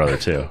love Big Brother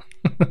too.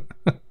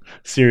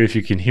 Siri, if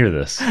you can hear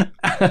this,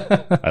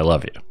 I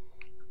love you.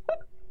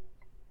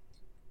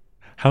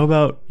 How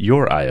about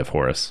your Eye of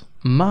Horus?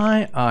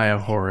 My Eye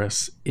of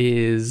Horus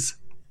is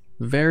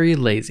very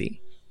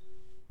lazy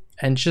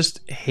and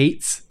just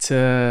hates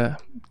to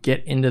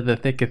get into the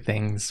thick of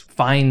things,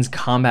 finds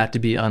combat to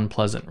be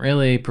unpleasant,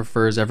 really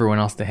prefers everyone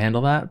else to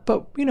handle that,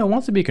 but,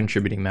 wants to be a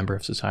contributing member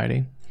of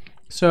society.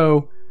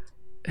 So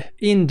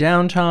in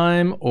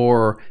downtime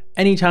or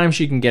anytime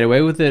she can get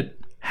away with it,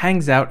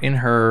 hangs out in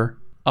her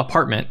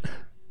apartment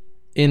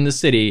in the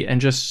city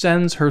and just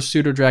sends her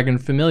pseudo-dragon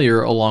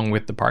familiar along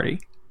with the party.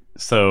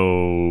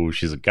 So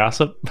she's a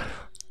gossip?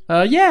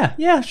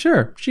 Yeah,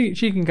 sure. She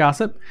can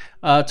gossip.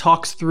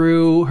 Talks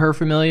through her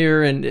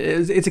familiar, and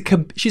she's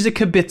a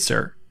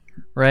kibitzer,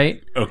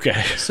 right?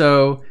 Okay.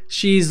 So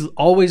she's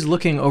always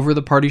looking over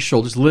the party's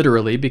shoulders,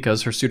 literally,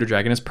 because her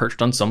pseudo-dragon is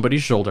perched on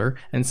somebody's shoulder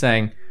and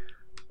saying,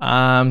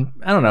 I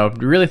don't know,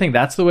 do you really think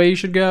that's the way you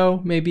should go?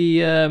 Maybe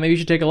you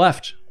should take a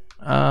left.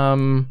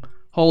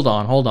 Hold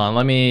on.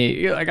 Let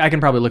me, I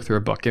can probably look through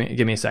a book.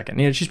 Give me a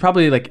second. She's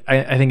probably like,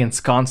 I think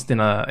ensconced in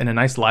a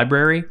nice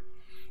library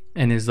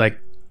and is like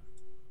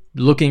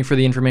looking for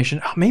the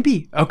information. Oh,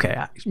 maybe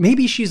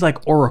she's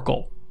like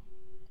Oracle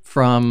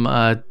from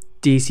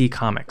DC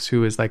Comics,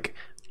 who is like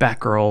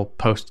Batgirl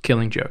post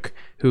Killing Joke,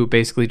 who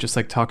basically just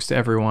like talks to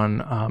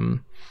everyone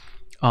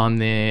on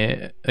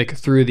the like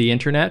through the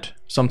internet,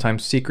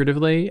 sometimes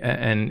secretively,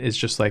 and is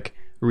just like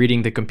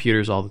reading the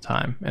computers all the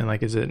time, and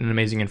like is an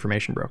amazing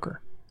information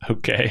broker.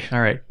 Okay.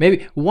 All right.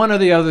 Maybe one or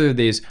the other of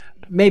these.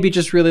 Maybe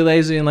just really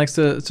lazy and likes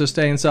to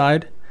stay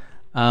inside.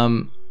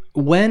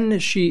 When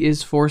she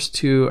is forced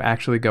to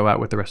actually go out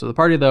with the rest of the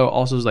party, though,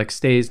 also like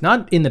stays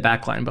not in the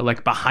back line, but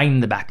like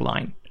behind the back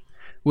line.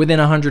 Within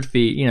 100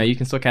 feet, you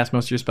can still cast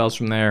most of your spells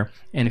from there.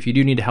 And if you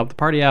do need to help the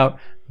party out,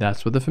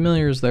 that's what the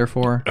familiar is there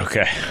for.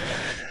 Okay.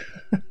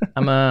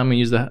 I'm gonna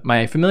use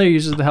my familiar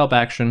uses the help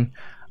action.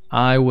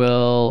 I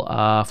will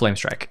flame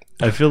strike.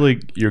 I feel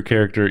like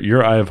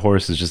your Eye of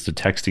Horus is just a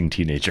texting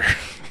teenager.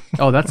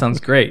 Oh, that sounds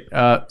great.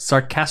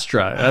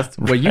 Sarcastra, that's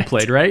what you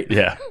played, right?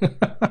 Yeah.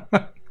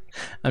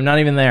 I'm not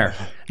even there.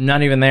 And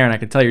I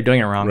can tell you're doing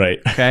it wrong. Right.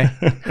 Okay?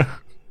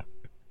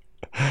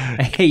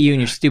 I hate you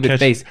and your stupid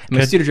face.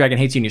 My pseudo-dragon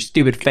hates you and your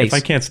stupid face. If I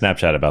can't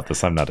Snapchat about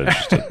this, I'm not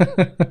interested.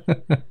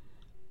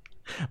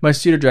 My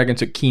pseudo-dragon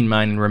took keen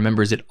mind and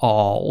remembers it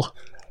all.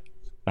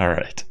 All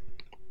right.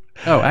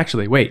 Oh,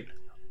 actually, wait.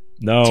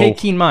 No. Take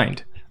keen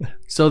mind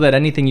so that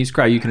anything you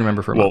scry you can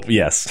remember for a month. Well,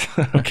 yes.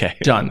 Okay.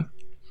 Done.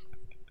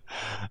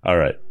 All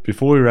right.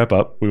 Before we wrap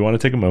up, we want to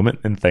take a moment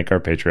and thank our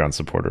Patreon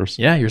supporters.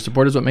 Yeah, your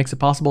support is what makes it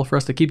possible for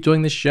us to keep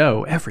doing this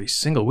show every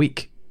single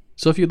week.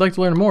 So if you'd like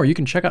to learn more, you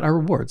can check out our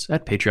rewards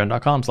at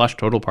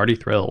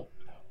patreon.com/totalpartythrill.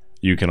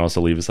 You can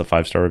also leave us a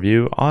 5-star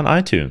review on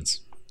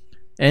iTunes.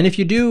 And if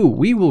you do,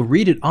 we will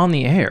read it on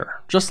the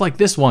air, just like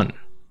this one.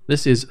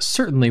 This is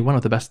certainly one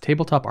of the best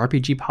tabletop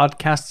RPG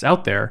podcasts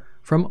out there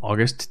from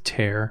August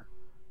Tear.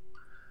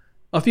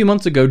 A few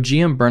months ago,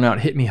 GM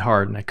burnout hit me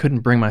hard and I couldn't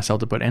bring myself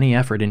to put any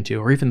effort into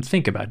or even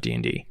think about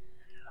D&D.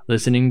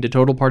 Listening to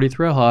Total Party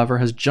Thrill, however,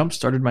 has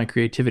jump-started my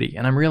creativity,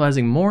 and I'm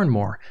realizing more and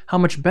more how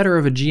much better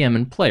of a GM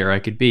and player I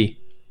could be.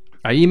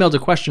 I emailed a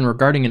question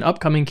regarding an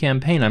upcoming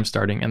campaign I'm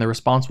starting, and the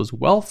response was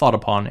well thought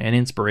upon and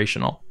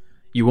inspirational.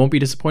 You won't be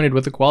disappointed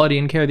with the quality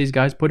and care these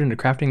guys put into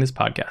crafting this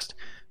podcast.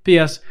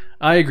 P.S.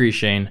 I agree,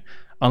 Shane.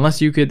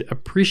 Unless you could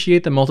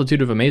appreciate the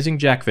multitude of amazing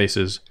Jack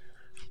faces,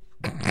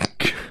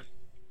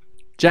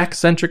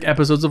 Jack-centric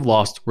episodes of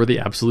Lost were the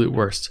absolute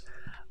worst.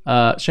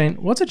 Shane,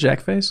 what's a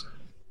Jack face?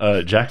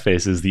 Jack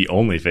face is the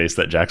only face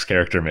that Jack's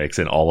character makes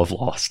in all of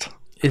Lost.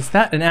 Is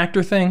that an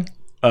actor thing?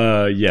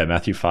 Yeah,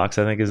 Matthew Fox,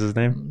 I think is his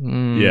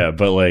name. Yeah,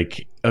 but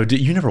like,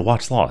 you never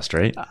watched Lost,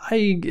 right?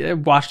 I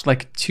watched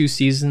like 2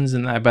 seasons,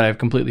 but I've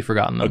completely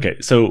forgotten them. Okay,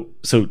 so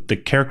the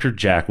character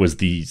Jack was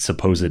the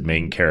supposed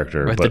main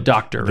character, right, but the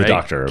doctor, right? The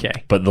doctor,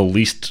 okay. But the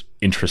least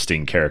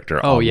interesting character.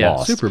 Oh on yeah,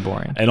 Lost. super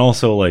boring. And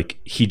also, like,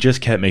 he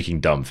just kept making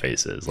dumb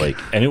faces, like,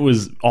 and it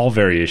was all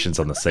variations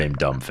on the same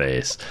dumb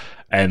face,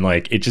 and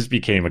like, it just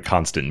became a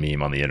constant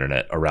meme on the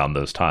internet around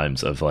those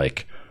times of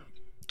like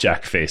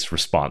Jack face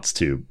response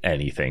to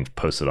anything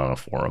posted on a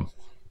forum.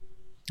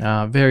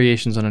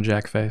 Variations on a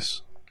Jack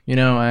face. You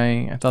know,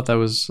 I thought that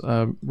was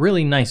a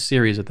really nice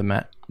series at the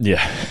Met.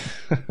 Yeah.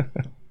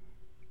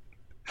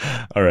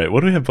 All right,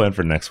 what do we have planned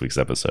for next week's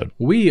episode?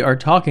 We are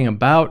talking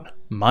about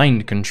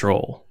mind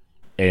control.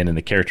 And in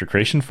the Character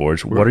Creation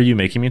Forge, what are you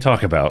making me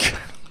talk about?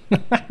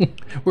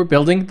 We're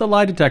building the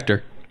lie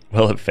detector.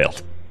 Well, it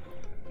failed.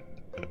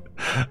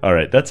 All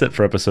right, that's it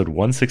for episode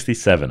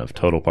 167 of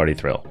Total Party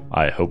Thrill.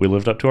 I hope we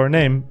lived up to our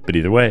name, but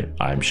either way,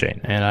 I'm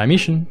Shane. And I'm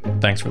Ishan.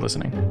 Thanks for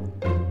listening.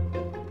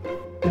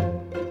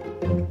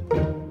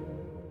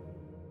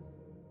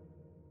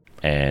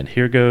 And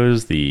here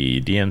goes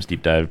the DM's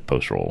Deep Dive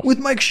post-roll. With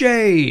Mike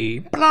Shea.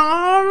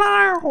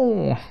 Blah,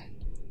 blah.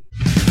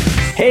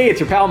 Hey, it's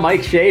your pal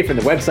Mike Shea from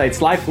the website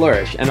Sly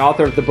Flourish and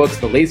author of the books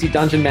The Lazy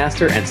Dungeon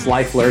Master and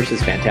Sly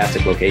Flourish's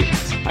Fantastic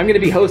Locations. I'm going to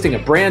be hosting a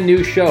brand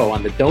new show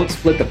on the Don't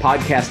Split the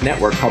Podcast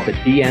network called the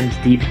DM's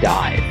Deep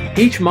Dive.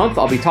 Each month,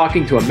 I'll be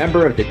talking to a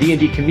member of the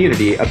D&D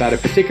community about a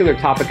particular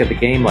topic of the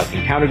game, like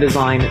encounter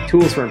design,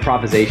 tools for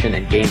improvisation,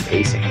 and game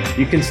pacing.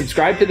 You can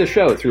subscribe to the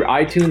show through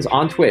iTunes,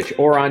 on Twitch,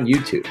 or on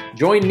YouTube.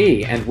 Join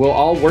me, and we'll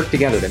all work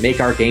together to make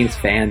our games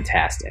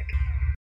fantastic.